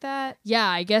stuff like that. Yeah,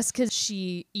 I guess because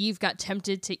Eve got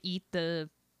tempted to eat the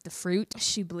fruit.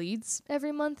 She bleeds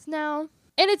every month now.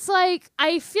 And it's like,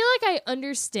 I feel like I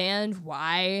understand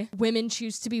why women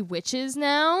choose to be witches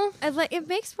now. It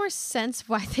makes more sense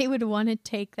why they would want to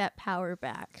take that power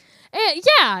back. And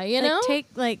yeah, you know? Take,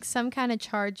 like, some kind of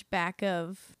charge back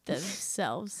of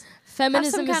themselves.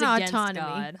 Feminism have is some against kinda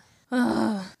autonomy. God.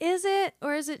 Ugh. Is it,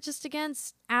 or is it just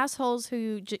against assholes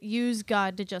who use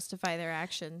God to justify their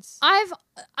actions? I've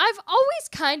always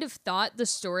kind of thought the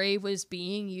story was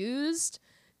being used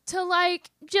to like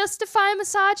justify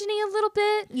misogyny a little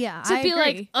bit. Yeah, To I be agree.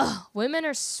 like, ugh, women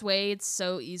are swayed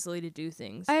so easily to do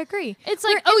things. I agree. It's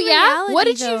Where like, oh in yeah, what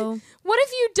reality, did though, you? What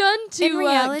have you done to in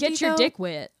reality, get your though, dick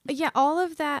wet? Yeah, all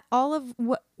of that, all of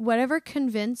whatever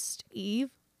convinced Eve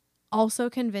also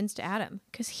convinced Adam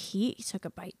because he took a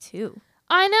bite too.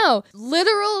 I know.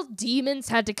 Literal demons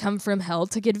had to come from hell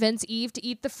to convince Eve to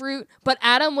eat the fruit, but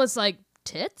Adam was like,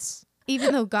 tits?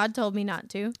 Even though God told me not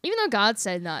to. Even though God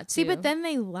said not to. See, but then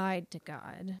they lied to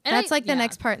God. And That's like the yeah.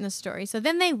 next part in the story. So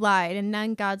then they lied, and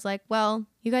then God's like, well,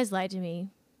 you guys lied to me.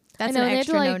 That's know, an they had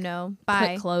to, extra like, no-no. put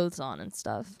Bye. clothes on and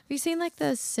stuff. Have you seen like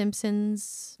the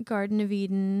Simpsons Garden of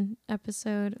Eden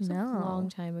episode? It was No. a long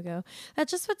time ago. That's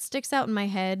just what sticks out in my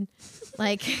head.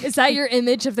 Like Is that your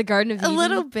image of the Garden of a Eden?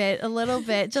 little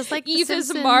bit. Just like the Eve is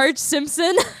Simpsons. Marge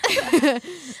Simpson.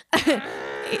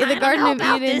 The Garden of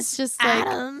Eden's just like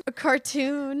a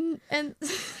cartoon, and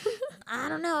I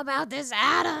don't know about this,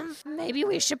 Adam. Maybe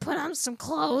we should put on some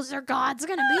clothes or God's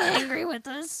gonna be angry with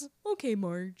us. Okay,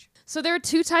 Marge. So there are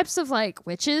two types of like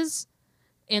witches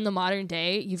in the modern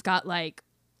day. You've got like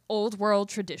old world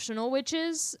traditional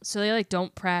witches. So they like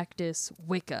don't practice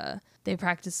Wicca. They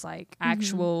practice like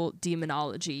actual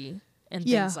demonology and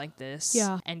Yeah. things like this.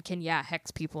 Yeah. And can,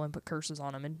 hex people and put curses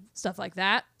on them and stuff like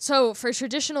that. So for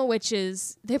traditional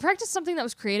witches, they practice something that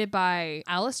was created by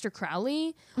Aleister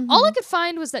Crowley. All I could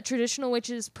find was that traditional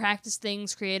witches practice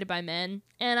things created by men.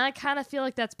 And I kind of feel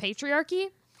like that's patriarchy.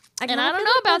 kinda I don't feel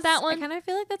know like about that's- that one. I kind of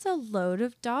feel like that's a load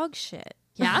of dog shit.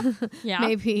 Yeah? Yeah.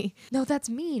 Maybe. No, that's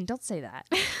mean. Don't say that.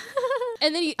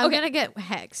 And then I'm gonna get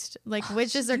hexed. Like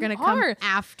witches are gonna come are.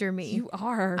 after me. You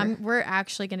are. We're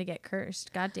actually gonna get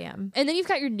cursed. Goddamn. And then you've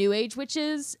got your new age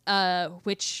witches,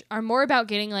 which are more about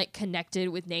getting like connected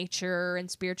with nature and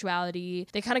spirituality.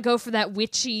 They kind of go for that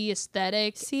witchy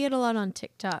aesthetic. See it a lot on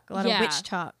TikTok. A lot Yeah. of witch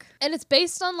talk. And it's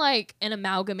based on like an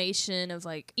amalgamation of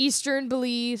like Eastern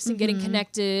beliefs and getting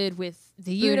connected with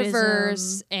the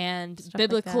universe and stuff like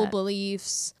biblical that.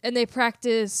 beliefs. And they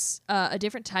practice a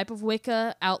different type of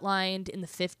Wicca outlined in the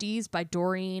 50s by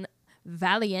Doreen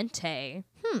Valiente.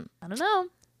 I don't know.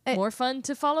 Eh. More fun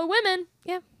to follow women.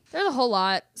 Yeah. There's a whole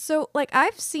lot. So like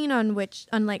I've seen on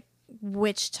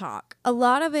witch talk. A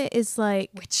lot of it is like,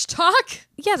 Witch talk?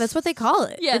 yeah, that's what they call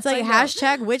it. Yes, it's like I know.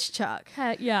 hashtag witch talk.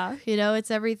 Yeah. You know, it's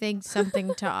everything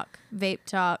something talk, vape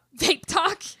talk. Vape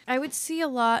talk. I would see a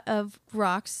lot of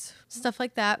rocks, stuff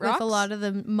like that, with Rocks? a lot of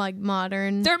the like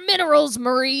modern. They're minerals,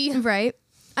 Marie. Right.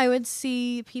 I would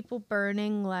see people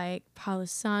burning like Palo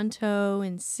Santo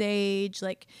and sage,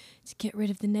 like to get rid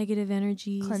of the negative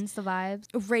energies. Cleanse the vibes.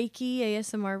 Reiki,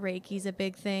 ASMR Reiki's a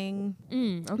big thing.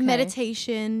 Okay.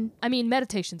 Meditation. I mean,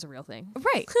 meditation's a real thing.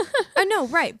 Right. I know,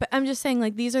 right. But I'm just saying,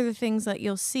 like, these are the things that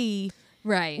you'll see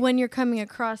Right. when you're coming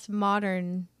across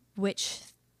modern witch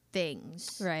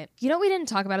things. Right. You know what we didn't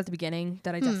talk about at the beginning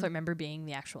that I definitely remember being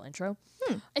the actual intro?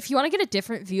 If you want to get a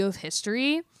different view of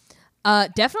history,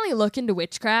 definitely look into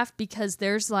witchcraft because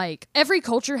there's like every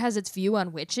culture has its view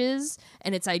on witches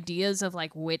and its ideas of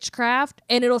like witchcraft,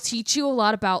 and it'll teach you a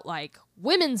lot about like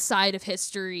women's side of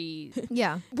history.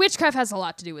 Yeah. Witchcraft has a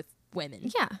lot to do with women.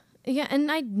 Yeah. Yeah.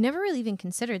 And I never really even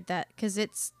considered that because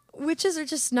witches are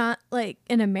just not like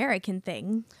an American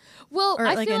thing Well, or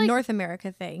I like feel a like North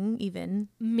America thing, even.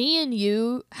 me and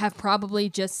you have probably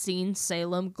just seen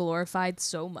Salem glorified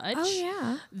so much. Oh,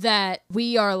 yeah. That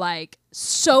we are like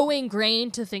so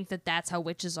ingrained to think that that's how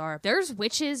witches are. There's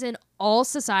witches in all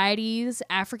societies,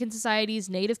 African societies,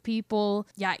 Native people,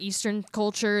 Eastern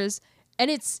cultures. And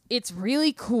it's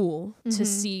really cool to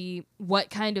see what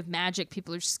kind of magic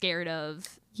people are scared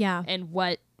of Yeah. and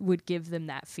what would give them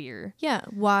that fear. Yeah.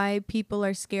 Why people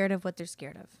are scared of what they're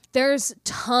scared of. There's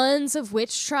tons of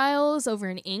witch trials over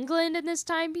in England in this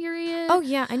time period. Oh,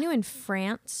 yeah. I knew in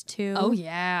France, too. Oh,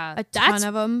 yeah. A ton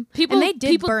of them. People, and they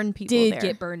did people burn people did there.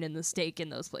 get burned in the stake in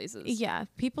those places. Yeah.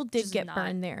 People did Just get not-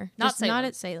 burned there. not Just not Salem.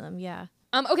 at Salem. Yeah.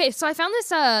 Okay, so I found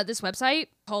this website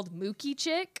called Mookie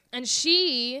Chick, and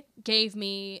she gave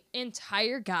me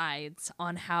entire guides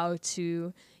on how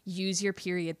to use your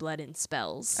period blood in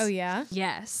spells. Oh, yeah?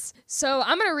 Yes. So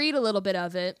I'm going to read a little bit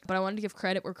of it, but I wanted to give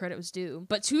credit where credit was due.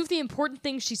 But two of the important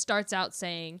things she starts out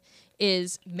saying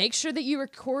is make sure that you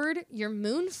record your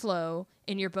moon flow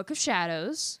in your Book of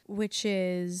Shadows. Which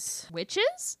is...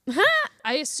 Witches?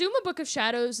 I assume a Book of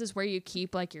Shadows is where you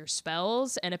keep like your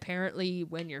spells and apparently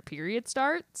when your period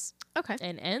starts Okay.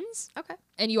 and ends. Okay.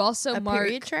 And you also A mark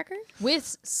period tracker?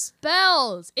 with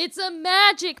spells. It's a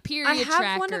magic period I have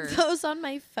tracker. one of those on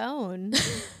my phone.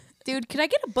 Dude, can I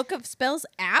get a book of spells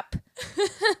app?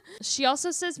 She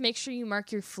also says make sure you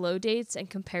mark your flow dates and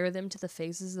compare them to the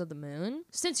phases of the moon.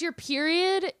 Since your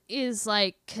period is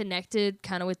like connected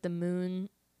kind of with the moon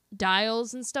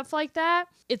dials and stuff like that,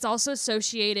 it's also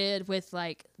associated with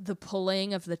like the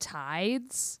pulling of the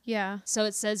tides. Yeah. So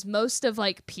it says most of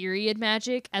like period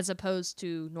magic as opposed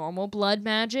to normal blood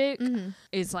magic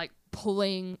is like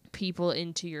pulling people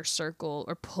into your circle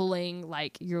or pulling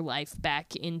like your life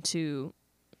back into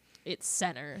its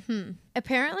center.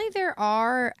 Apparently there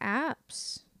are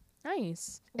apps.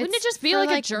 Nice. Wouldn't it It's just be for, like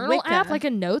a like, journal Wicca. app, like a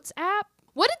notes app?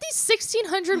 What did these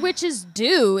 1600 witches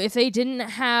do if they didn't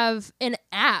have an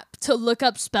app to look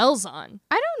up spells on?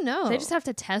 I don't know. They just have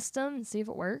to test them and see if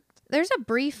it worked. There's a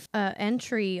brief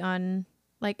entry on,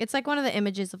 like, it's like one of the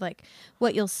images of like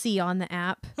what you'll see on the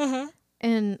app.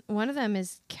 And one of them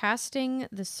is casting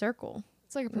the circle.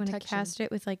 It's like a You want to protection. cast it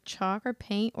with like chalk or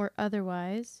paint or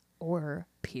otherwise. Or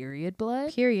period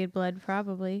blood. Period blood,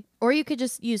 probably. Or you could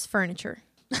just use furniture.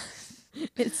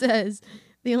 It says,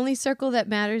 the only circle that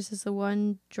matters is the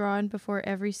one drawn before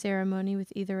every ceremony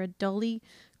with either a dully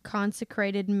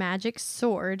consecrated magic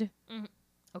sword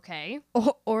Okay.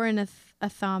 or an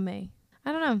athame.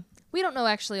 I don't know. We don't know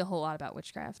actually a whole lot about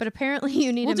witchcraft. But apparently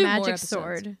you need We'll a do more magic episodes.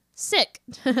 sword. Sick.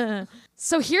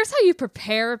 So here's how you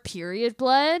prepare period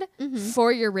blood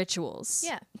for your rituals.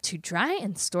 Yeah. To dry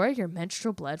and store your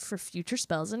menstrual blood for future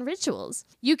spells and rituals.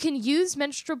 You can use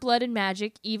menstrual blood in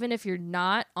magic even if you're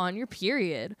not on your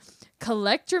period.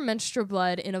 Collect your menstrual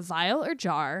blood in a vial or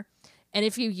jar, and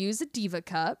if you use a diva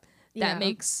cup, Yeah. that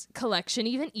makes collection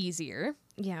even easier.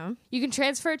 Yeah. You can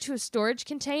transfer it to a storage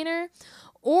container,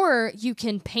 or you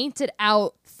can paint it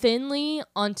out thinly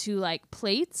onto like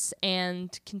plates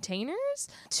and containers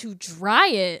to dry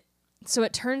it so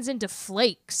it turns into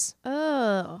flakes.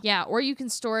 Oh. Yeah, or you can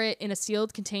store it in a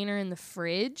sealed container in the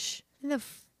fridge.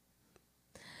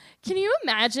 Can you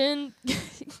imagine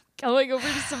going over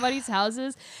to somebody's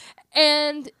houses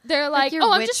and they're like, your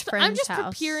 "Oh, I'm witch just friend's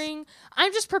house.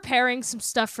 preparing some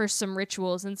stuff for some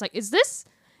rituals." And it's like, "Is this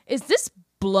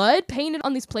blood painted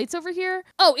on these plates over here?"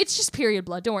 "Oh, it's just period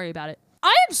blood. Don't worry about it."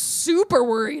 I am super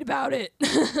worried about it.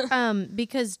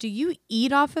 Because do you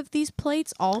eat off of these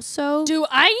plates also? Do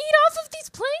I eat off of these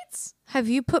plates? Have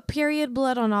you put period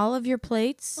blood on all of your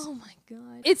plates? Oh my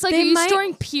god. It's like, They are you might-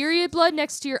 storing period blood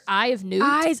next to your eye of newt?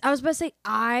 Eyes. I was about to say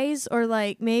eyes or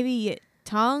like maybe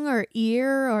tongue or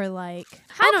ear or like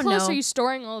How I don't close know. are you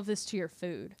storing all of this to your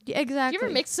food? Yeah, Do exactly. you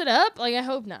ever mix it up? Like, I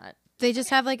hope not. They just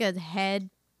have like a head,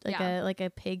 Yeah. like a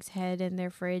pig's head in their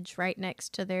fridge right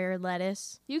next to their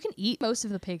lettuce. You can eat most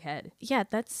of the pig head. Yeah,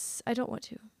 that's I don't want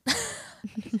to.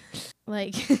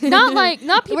 Like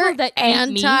Not people we're that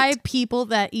anti eat meat. people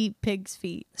that eat pig's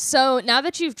feet. So now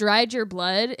that you've dried your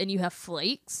blood and you have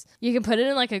flakes, you can put it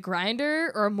in like a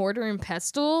grinder or a mortar and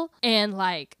pestle and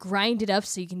like grind it up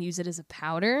so you can use it as a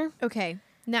powder. Okay,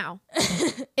 now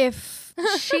if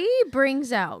she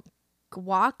brings out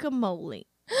guacamole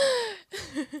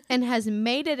and has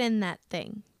made it in that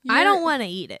thing, I don't want to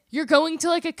eat it. You're going to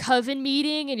like a coven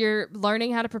meeting and you're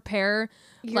learning how to prepare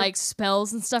like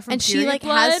spells and stuff from And she period like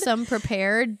blood. has some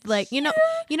prepared, like you know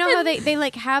how they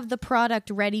like have the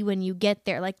product ready when you get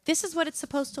there. Like this is what it's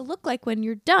supposed to look like when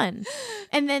you're done,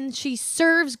 and then she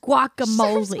serves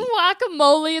guacamole. Serves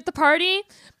guacamole at the party.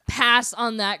 Pass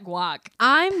on that guac.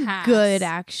 I'm Pass. good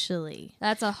actually,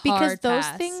 That's a hard because those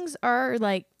pass. things are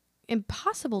like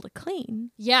impossible to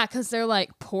clean, Yeah, because they're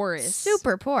like porous.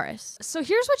 super porous. So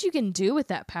here's what you can do with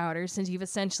that powder since you've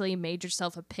essentially made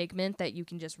yourself a pigment that you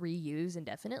can just reuse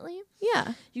indefinitely.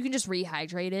 Yeah. You can just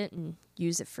rehydrate it and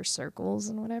use it for circles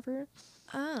and whatever.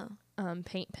 Oh.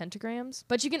 Paint pentagrams.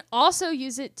 But you can also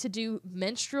use it to do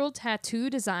menstrual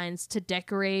tattoo designs to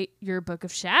decorate your Book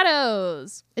of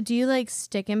Shadows. Do you like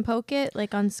stick and poke it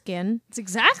like on skin? It's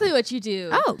exactly what you do.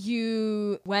 Oh.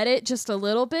 You wet it just a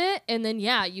little bit, and then,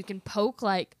 yeah, you can poke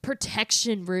like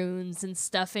protection runes and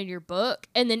stuff in your book.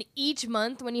 And then each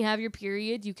month when you have your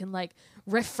period, you can like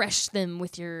refresh them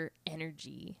with your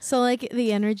energy. So like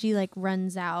the energy like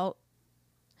runs out.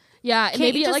 Yeah, and Can't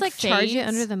maybe you it just like charge it fades.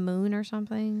 under the moon or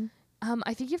something?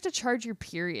 I think you have to charge your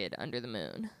period under the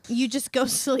moon. You just go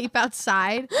sleep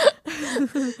outside.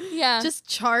 Yeah. Just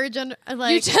charge under you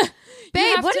like ju- you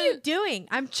babe, have what to, are you doing?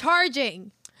 I'm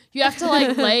charging. You have to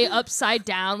like lay upside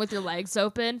down with your legs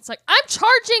open. It's like, I'm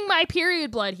charging my period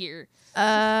blood here. Okay.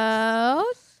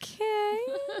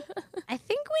 I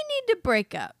think we need to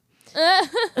break up.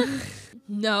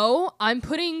 No, I'm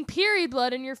putting period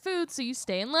blood in your food so you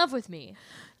stay in love with me.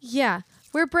 Yeah,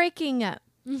 we're breaking up.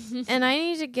 And I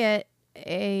need to get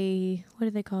what do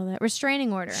they call that?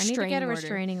 Restraining order. I need to get a Restraining order.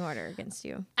 restraining order against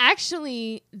you.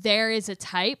 Actually, there is a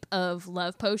type of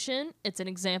love potion. It's an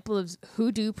example of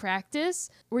hoodoo practice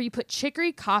where you put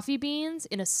chicory coffee beans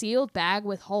in a sealed bag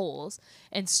with holes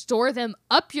and store them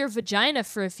up your vagina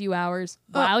for a few hours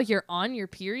while you're on your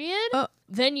period.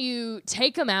 Then you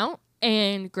take them out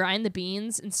and grind the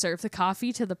beans and serve the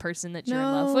coffee to the person that you're in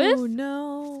love with.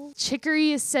 No.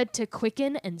 Chicory is said to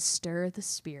quicken and stir the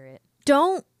spirit.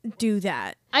 Don't do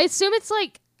that. I assume it's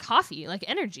like coffee, like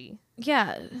energy.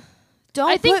 Yeah. I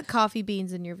Don't think- put coffee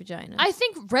beans in your vagina. I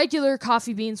think regular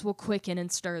coffee beans will quicken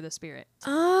and stir the spirit.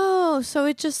 Oh, so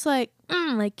it just like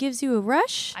gives you a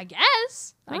rush? I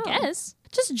guess. I Oh. guess.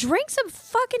 Just drink some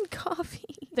fucking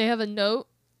coffee. They have a note.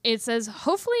 It says,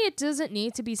 hopefully it doesn't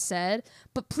need to be said,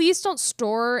 but please don't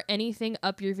store anything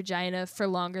up your vagina for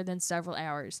longer than several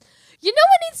hours. You know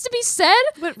what needs to be said?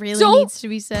 What really Don't needs to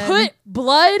be said? Put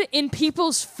blood in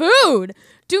people's food.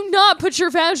 Do not put your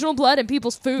vaginal blood in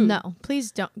people's food. No,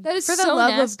 please don't. That is For the so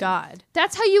love nasty. of God.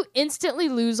 That's how you instantly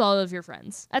lose all of your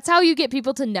friends. That's how you get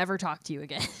people to never talk to you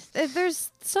again.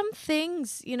 There's some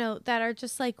things, that are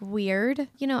just like weird.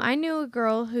 I knew a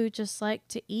girl who just liked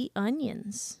to eat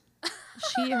onions.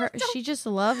 She just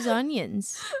loves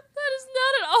onions. That is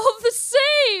not at all the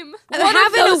same. One of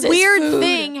Having those a is weird food.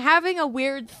 thing,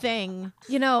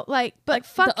 but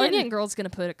fucking. The onion girl's gonna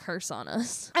put a curse on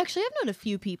us. Actually, I've known a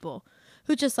few people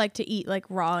who just like to eat like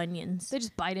raw onions. They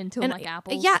just bite into them like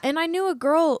apples. Yeah, and I knew a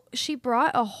girl, she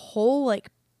brought a whole like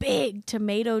big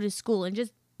tomato to school and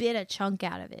just bit a chunk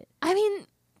out of it. I mean,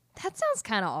 that sounds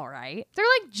kind of all right. They're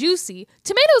like juicy.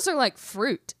 Tomatoes are like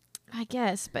fruit. I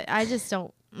guess, but I just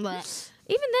don't. Bleh.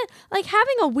 Even then, like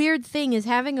having a weird thing is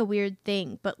having a weird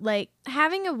thing, but like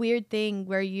having a weird thing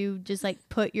where you just like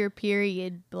put your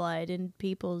period blood in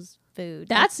people's food.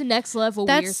 That's the next level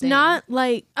weird That's thing. not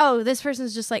like, oh, this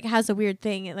person's just like has a weird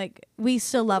thing. And, like we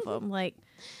still love them. Like,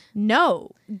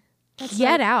 no, That's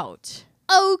get like- out.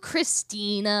 Oh,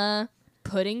 Christina,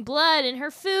 putting blood in her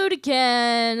food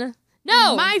again.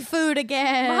 No. My food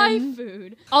again. My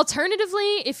food.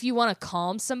 Alternatively, if you want to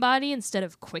calm somebody instead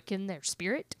of quicken their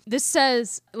spirit, this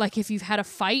says, like, if you've had a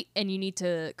fight and you need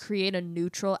to create a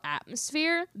neutral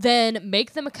atmosphere, then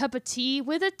make them a cup of tea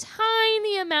with a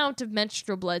tiny amount of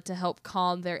menstrual blood to help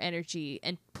calm their energy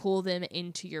and pull them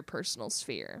into your personal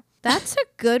sphere. That's a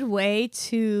good way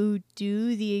to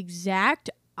do the exact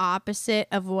opposite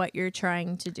of what you're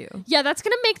trying to do. Yeah, that's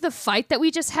going to make the fight that we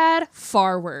just had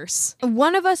far worse.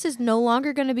 One of us is no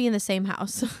longer going to be in the same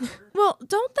house. Well,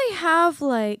 don't they have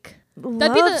like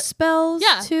That'd be love the- spells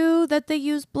yeah. too that they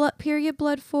use period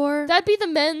blood for? That'd be the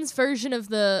men's version of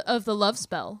the love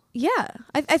spell. Yeah.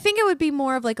 I think it would be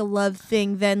more of like a love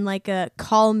thing than like a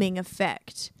calming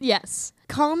effect. Yes.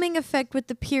 Calming effect with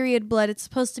the period blood. It's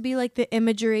supposed to be like the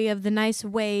imagery of the nice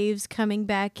waves coming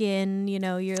back in,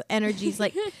 your energy's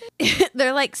like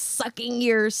they're like sucking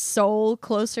your soul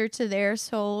closer to their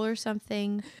soul or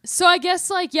something. So I guess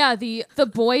the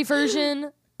boy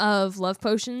version of love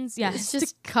potions, It's is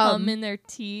just to come cum. in their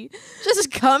tea.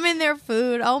 Just come in their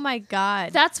food. Oh my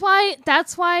God. That's why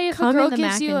if Come a girl in the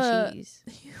gives mac you and a cheese.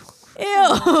 Ew.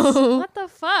 what the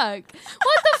fuck?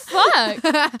 What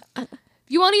the fuck?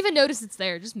 You won't even notice it's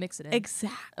there. Just mix it in.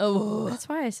 Exactly. Oh, That's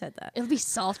why I said that. it'll be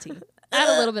salty. Add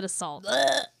a little bit of salt.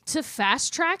 To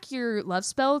fast track your love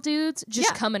spell, dudes,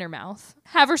 just Yeah. come in her mouth.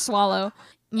 Have her swallow.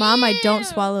 Mom, I don't Ew.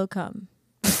 swallow cum.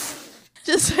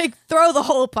 Just like throw the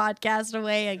whole podcast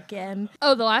away again.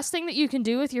 Oh, the last thing that you can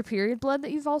do with your period blood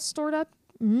that you've all stored up?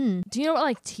 Mm. Do you know what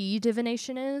like tea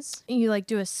divination is? You like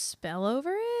do a spell over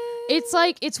it?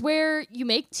 It's where you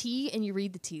make tea and you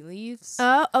read the tea leaves.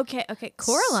 Oh, okay.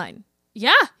 Coraline.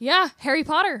 Yeah. Harry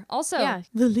Potter also. Yeah.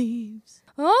 The leaves.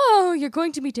 Oh, you're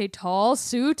going to meet a tall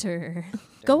suitor.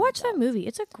 Go watch that movie.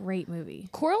 It's a great movie.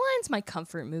 Coraline's my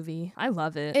comfort movie. I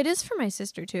love it. It is for my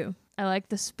sister too. I like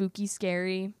the spooky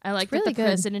scary. I like that really the good.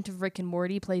 president of Rick and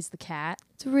Morty plays the cat.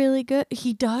 It's really good.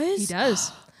 He does? He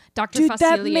does. Dr. Dude,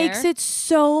 that Facilier. makes it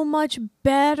so much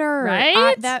better.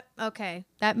 Right?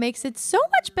 That makes it so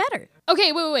much better.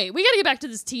 Okay, wait. We gotta get back to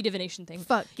this tea divination thing.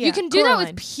 Fuck, yeah. You can do Coraline.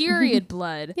 that with period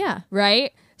blood. Yeah.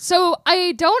 Right? So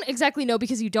I don't exactly know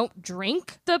because you don't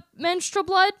drink the menstrual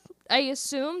blood, I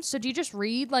assume. So do you just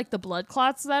read like the blood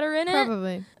clots that are in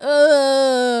Probably.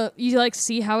 it? You like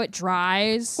see how it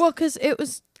dries Well, because it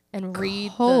was and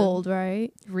read cold,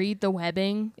 right? the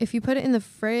webbing. If you put it in the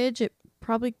fridge, it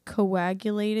probably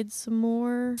coagulated some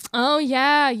more. Oh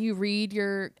yeah, you read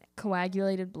your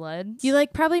coagulated blood. You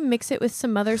like probably mix it with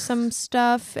some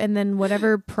stuff, and then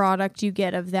whatever product you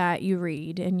get of that, you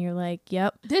read, and you're like,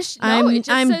 "Yep, This I'm it just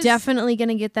I'm says- definitely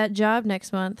gonna get that job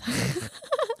next month."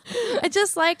 I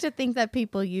just like to think that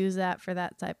people use that for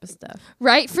that type of stuff.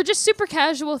 Right? For just super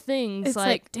casual things. It's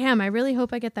like, damn, I really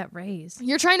hope I get that raise.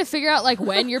 You're trying to figure out like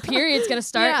when your period's gonna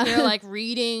start, Yeah. and you're like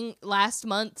reading last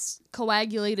month's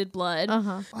coagulated blood.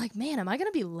 Uh-huh. Like, man, am I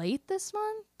gonna be late this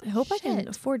month? I hope I can Shit.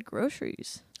 afford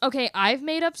groceries. Okay, I've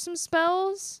made up some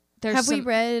spells. There's Have we some-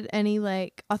 read any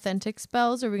like authentic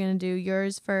spells? Or are we gonna do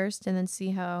yours first and then see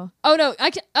how Oh no,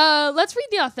 I can. Let's read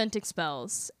the authentic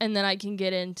spells, and then I can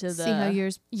get into the. see how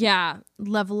yours Yeah,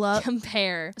 level up?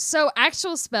 compare. So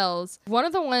actual spells. One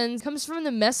of the ones comes from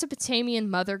the Mesopotamian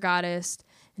mother goddess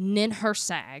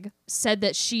Ninhursag. Said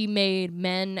that she made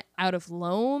men out of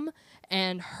loam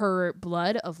and her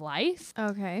blood of life.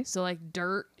 Okay. So like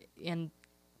dirt and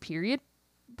period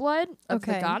blood of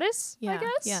the Okay. goddess. I Yeah,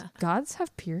 guess. yeah. Gods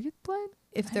have period blood.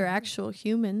 If they're actual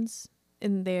humans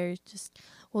and they're just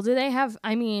Well, do they have?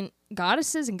 I mean,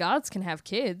 goddesses and gods can have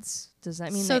kids. Does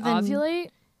that mean So they then- ovulate?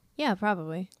 yeah,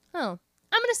 probably. Oh,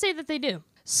 I'm gonna say that they do.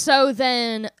 So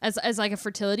then, as like a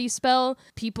fertility spell,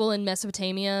 people in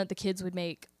Mesopotamia, the kids would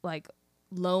make like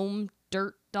loam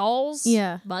dirt dolls,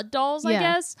 Yeah. mud dolls, I Yeah.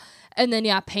 guess, and then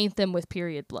paint them with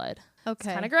period blood. Okay.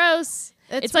 It's kind of gross.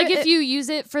 It's like if you use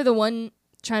it for the one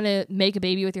trying to make a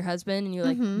baby with your husband, and you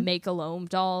like Mhm. make a loam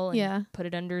doll and Yeah. put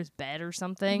it under his bed or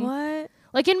something. What?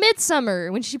 Like in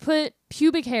Midsummer, when she put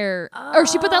pubic hair, or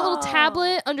she put that little Oh.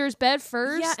 tablet under his bed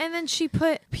first. Yeah, and then she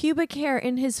put pubic hair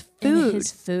in his in food.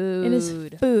 his food. In his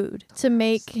food to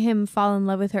make him fall in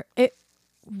love with her. It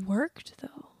worked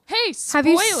though. Hey, Have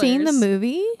you seen the spoilers.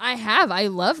 movie? I have. I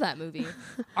love that movie.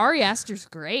 Ari Aster's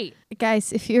great.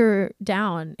 Guys, if you're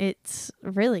down, it's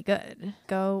really good.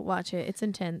 Go watch it. It's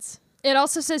intense. It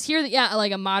also says here that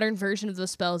like a modern version of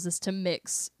those spells is to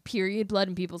mix period blood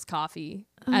in people's coffee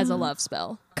as a love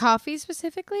spell. Coffee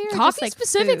specifically? Or just, Coffee like, food?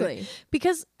 specifically.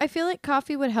 Because I feel like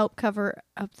coffee would help cover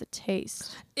up the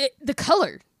taste. The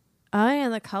color. Oh,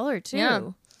 and the color too. Yeah.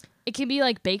 It can be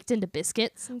like baked into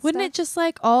biscuits. And Wouldn't stuff. it just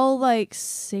like all like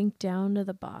sink down to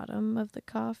the bottom of the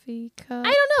coffee cup?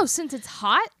 I don't know, since it's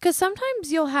hot. Because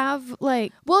sometimes you'll have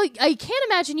like Well, I can't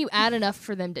imagine you add enough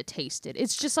for them to taste it.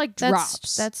 It's just like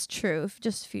drops. That's true.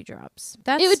 Just a few drops.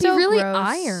 That's it would be still really gross.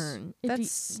 iron. It'd That's be-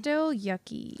 still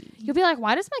yucky. you'll be like,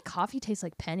 why does my coffee taste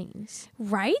like pennies?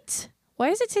 Right? Why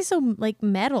does it taste so like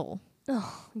metal?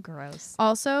 Oh, gross.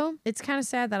 Also, it's kind of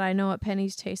sad that I know what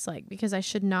pennies taste like because I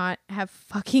should not have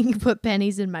fucking put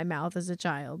pennies in my mouth as a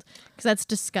child because that's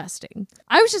disgusting.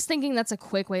 I was just thinking that's a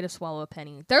quick way to swallow a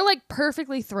penny. They're like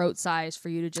perfectly throat sized for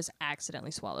you to just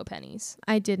accidentally swallow pennies.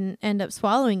 I didn't end up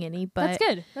swallowing any, but That's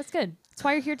good. That's good. That's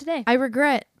why you're here today. I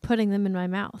regret putting them in my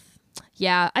mouth.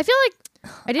 Yeah, I feel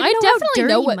like I didn't I know definitely how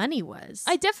dirty know what- money was.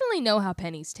 I definitely know how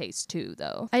pennies taste too,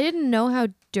 though. I didn't know how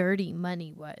dirty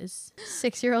money was.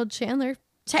 6-year-old Chandler,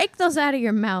 take those out of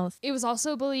your mouth. It was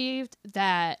also believed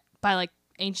that by like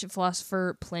ancient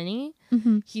philosopher Pliny,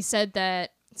 Mm-hmm. he said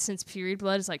that since period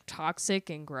blood is like toxic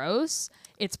and gross,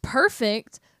 it's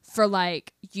perfect for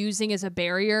like using as a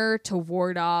barrier to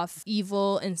ward off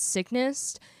evil and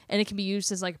sickness, and it can be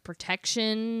used as like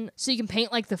protection. So you can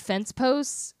paint like the fence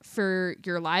posts for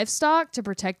your livestock to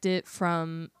protect it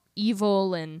from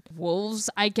evil and wolves,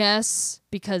 I guess,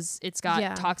 because it's got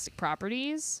Yeah. toxic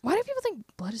properties. Why do people think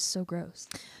blood is so gross?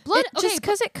 Blood, okay, Just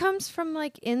because it comes from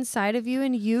like inside of you,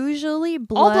 and usually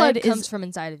all blood is comes from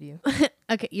inside of you.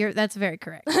 okay. That's very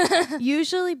correct.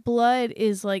 Usually, blood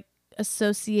is like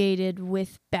associated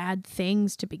with bad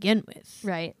things to begin with.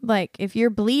 Right. Like if you're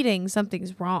bleeding,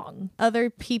 something's wrong. Other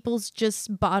people's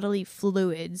just bodily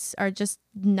fluids are just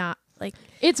not like.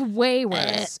 It's way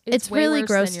worse. It's way really worse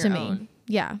gross than to your me. own.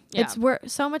 Yeah, Yeah.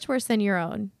 it's so much worse than your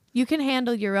own. You can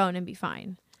handle your own and be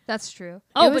fine. That's true.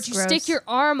 Oh, was but you gross. stick your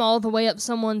arm all the way up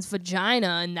someone's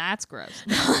vagina, and that's gross.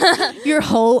 Your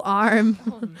whole arm,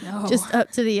 Oh, no. just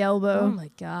up to the oh elbow.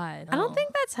 my god. I don't Oh.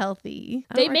 think that's healthy.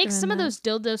 I They don't make some of recommend that.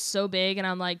 those dildos so big, and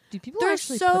I'm like, do people They're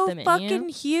actually so put them in fucking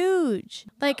you? huge.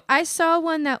 Like I saw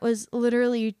one that was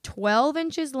literally 12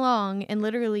 inches long and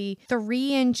literally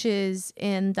 3 inches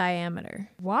in diameter.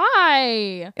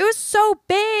 Why? It was so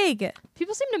big.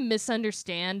 People seem to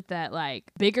misunderstand that like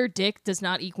bigger dick does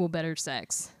not equal better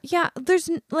sex. Yeah,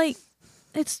 like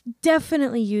it's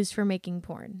definitely used for making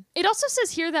porn. It also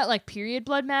says here that like period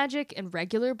blood magic and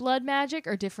regular blood magic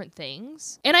are different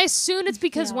things. And I assume it's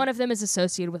because Yeah. one of them is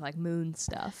associated with like moon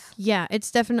stuff. Yeah,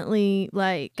 it's definitely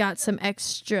like got some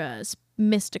extra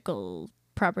mystical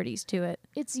properties to it.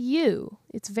 It's you.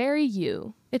 It's very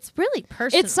you. It's really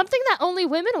personal. It's something that only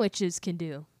women witches can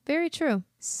do. Very true.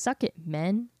 Suck it,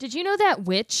 men. Did you know that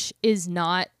witch is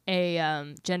not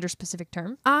a gender-specific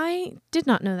term? I did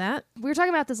not know that. We were talking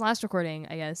about this last recording,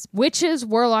 I guess. Witches,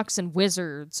 warlocks, and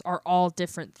wizards are all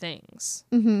different things.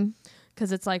 Mm-hmm.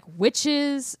 Because it's like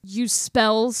witches use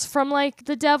spells from like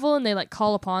the devil and they like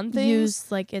call upon things.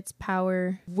 Use like its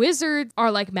power. Wizards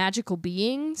are like magical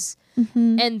beings.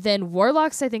 Mm-hmm. And then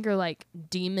warlocks, I think, are like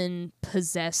demon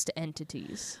possessed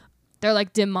entities. They're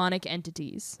like demonic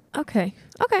entities. Okay.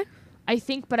 I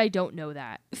think, but I don't know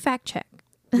that. Fact check.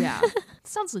 Yeah.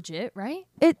 Sounds legit, right?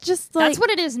 It just like That's what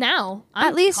it is now.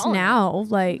 at least calling it. now,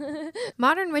 like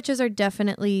modern witches are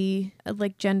definitely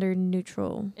like gender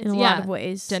neutral in a lot of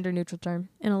ways. Gender neutral term.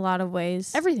 In a lot of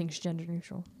ways. Everything's gender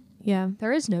neutral. Yeah.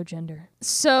 There is no gender.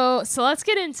 So let's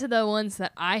get into the ones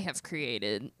that I have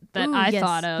created that Ooh, I yes,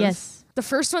 thought of. Yes. The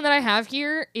first one that I have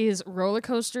here is roller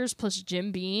coasters plus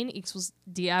Jim Beam equals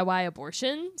DIY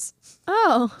abortions.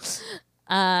 Oh.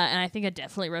 And I think I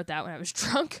definitely wrote that when I was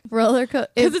drunk. Roller coaster.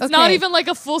 Because it's not even like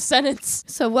a full sentence.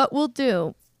 So what we'll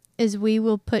do is we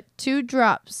will put 2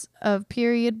 drops of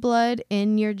period blood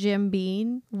in your Jim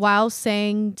Beam while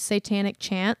saying satanic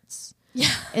chants.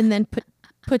 Yeah. And then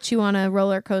put you on a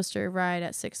roller coaster ride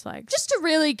at Six Flags. Just to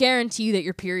really guarantee that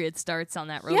your period starts on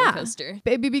that roller coaster.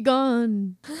 Baby be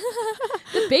gone.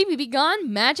 The baby be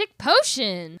gone magic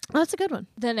potion. Oh, that's a good one.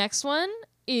 The next one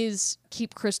is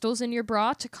keep crystals in your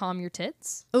bra to calm your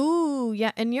tits. Ooh,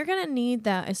 yeah. And you're going to need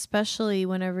that, especially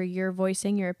whenever you're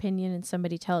voicing your opinion and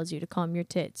somebody tells you to calm your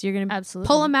tits. You're going to Absolutely.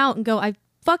 pull them out and go, I'm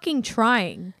fucking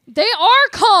trying. They are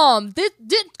calm.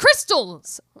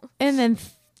 Crystals. And then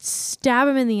stab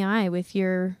them in the eye with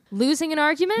your Losing an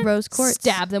argument? rose quartz.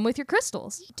 Stab them with your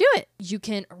crystals. Do it. You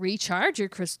can recharge your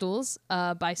crystals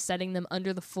by setting them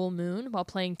under the full moon while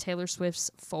playing Taylor Swift's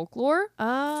Folklore.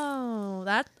 Oh,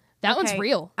 That one's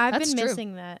real. I've That's been true.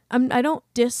 missing that. I don't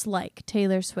dislike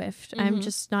Taylor Swift. I'm Mhm.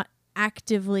 just not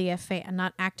actively a fan,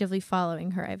 not actively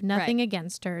following her. I have nothing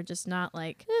against her, just not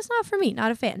like, it's not for me, not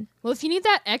a fan. Well, if you need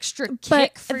that extra But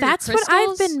kick for that's your what I've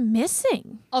crystals, been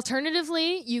missing.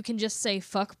 alternatively, you can just say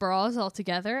fuck bras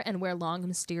altogether and wear long,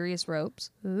 mysterious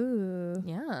robes. Ooh.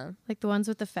 Yeah. Like the ones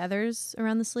with the feathers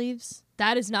around the sleeves?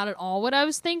 That is not at all what I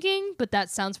was thinking, but that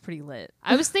sounds pretty lit.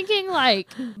 I was thinking like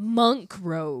monk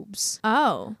robes,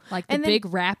 Oh. like the And then- big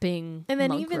wrapping. And then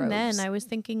monk even robes. then, I was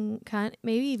thinking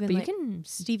maybe even but like you can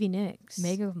Stevie Nicks.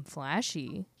 make them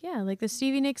flashy. Yeah, like the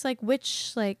Stevie Nicks, like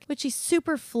witchy,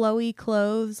 super flowy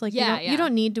clothes. Like Yeah, you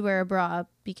don't need to wear a bra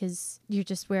because you're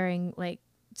just wearing like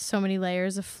so many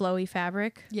layers of flowy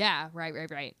fabric. Yeah,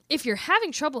 right. If you're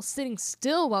having trouble sitting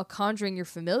still while conjuring your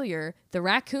familiar, the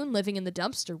raccoon living in the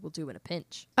dumpster will do in a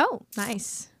pinch. Oh,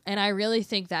 nice. And I really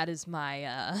think that is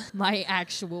my my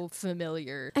actual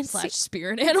familiar And /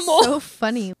 spirit animal. So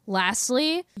funny.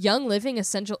 Lastly, Young Living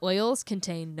essential oils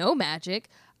contain no magic.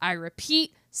 I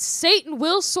repeat, Satan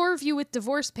will serve you with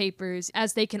divorce papers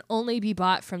as they can only be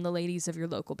bought from the ladies of your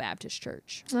local Baptist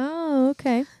church. Oh,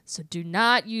 okay. So do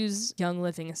not use Young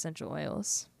Living essential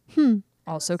oils.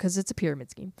 Also because it's a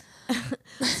pyramid scheme. I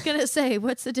was gonna say,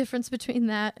 what's the difference between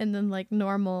that and then like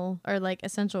normal or like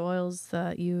essential oils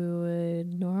that you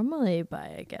would normally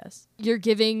buy, I guess. You're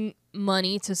giving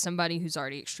money to somebody who's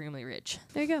already extremely rich.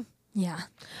 There you go. Yeah.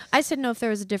 I just didn't know if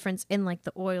there was a difference in like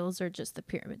the oils or just the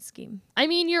pyramid scheme. I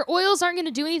mean, your oils aren't going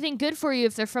to do anything good for you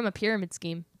if they're from a pyramid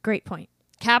scheme. Great point.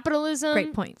 Capitalism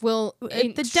Great point. will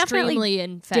It definitely extremely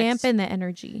infect. Dampen the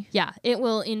energy. Yeah, it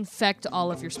will infect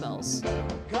all of your spells.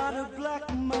 Got a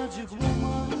black magic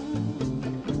woman.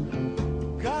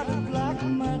 Got a black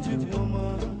magic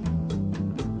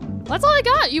woman. That's all I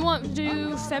got. You want to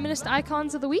do feminist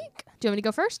icons of the week? Do you want me to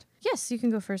go first? Yes, you can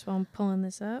go first while I'm pulling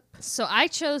this up. So I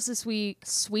chose this week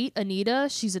Sweet Anita.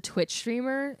 She's a Twitch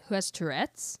streamer who has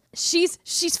Tourette's. She's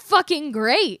fucking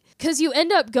great because you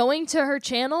end up going to her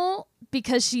channel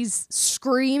because she's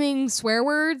screaming swear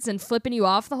words and flipping you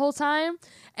off the whole time.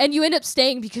 And you end up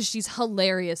staying because she's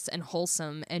hilarious and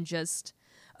wholesome and just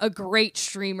a great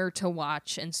streamer to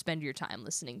watch and spend your time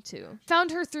listening to.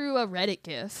 Found her through a Reddit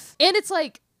GIF. And it's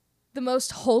like the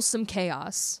most wholesome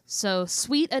chaos. So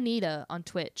Sweet Anita on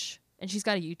Twitch. And she's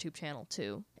got a YouTube channel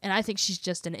too. And I think she's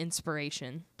just an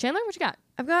inspiration. Chandler, what you got?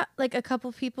 I've got like a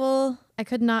couple people I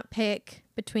could not pick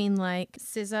between like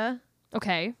SZA.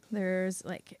 Okay. There's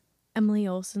like Emily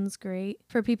Olsen's great.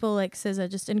 For people like SZA,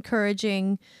 just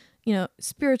encouraging,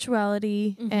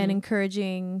 spirituality and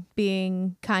encouraging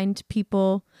being kind to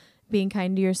people, being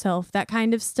kind to yourself, that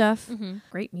kind of stuff.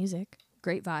 Great music.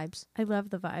 Great vibes. I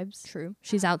love the vibes. True.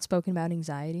 She's outspoken about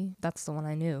anxiety. That's the one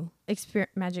I knew.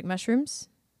 Magic mushrooms.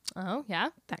 Oh, yeah.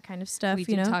 that kind of stuff. We you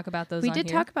did know, talk about those we on did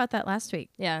here. talk about that last week.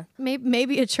 Yeah.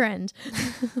 Maybe a trend.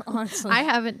 Honestly. I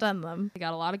haven't done them. They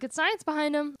got a lot of good science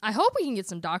behind them. I hope we can get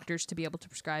some doctors to be able to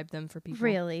prescribe them for people.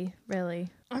 Really, really.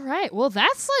 All right. Well,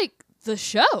 that's like the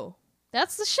show.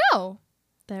 That's the show.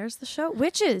 There's the show.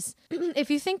 Witches. If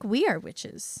you think we are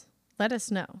witches, let us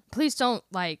know. Please don't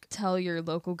like tell your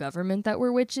local government that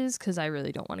we're witches because I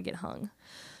really don't want to get hung.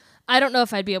 I don't know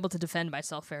if I'd be able to defend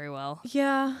myself very well.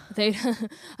 Yeah.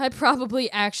 I'd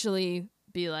probably actually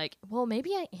be like, well,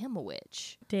 maybe I am a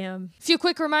witch. Damn. Few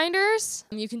quick reminders.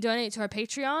 You can donate to our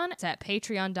Patreon. It's at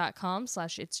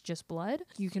patreon.com/itsjustblood.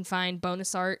 You can find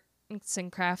bonus art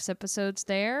and crafts episodes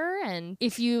there. And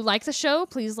if you like the show,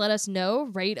 please let us know.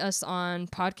 Rate us on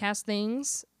podcast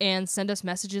things and send us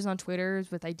messages on Twitter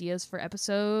with ideas for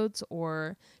episodes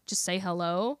or just say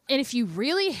hello. And if you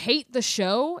really hate the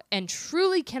show and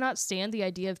truly cannot stand the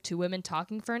idea of two women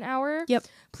talking for an hour, Yep.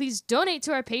 please donate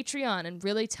to our Patreon and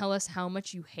really tell us how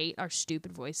much you hate our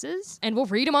stupid voices, and we'll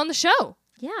read them on the show.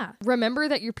 Yeah. Remember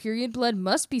that your period blood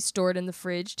must be stored in the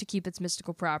fridge to keep its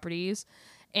mystical properties,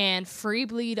 and free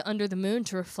bleed under the moon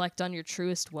to reflect on your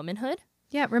truest womanhood.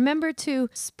 Yeah. Remember to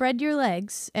spread your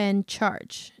legs and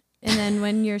charge. And then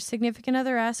when your significant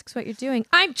other asks what you're doing,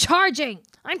 I'm charging.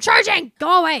 I'm charging!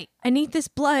 Go away. I need this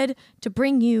blood to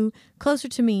bring you closer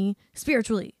to me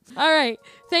spiritually. All right.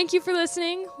 Thank you for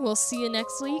listening. We'll see you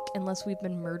next week, unless we've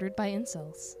been murdered by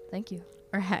incels. Thank you.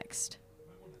 Or hexed.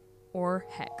 Or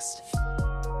hexed.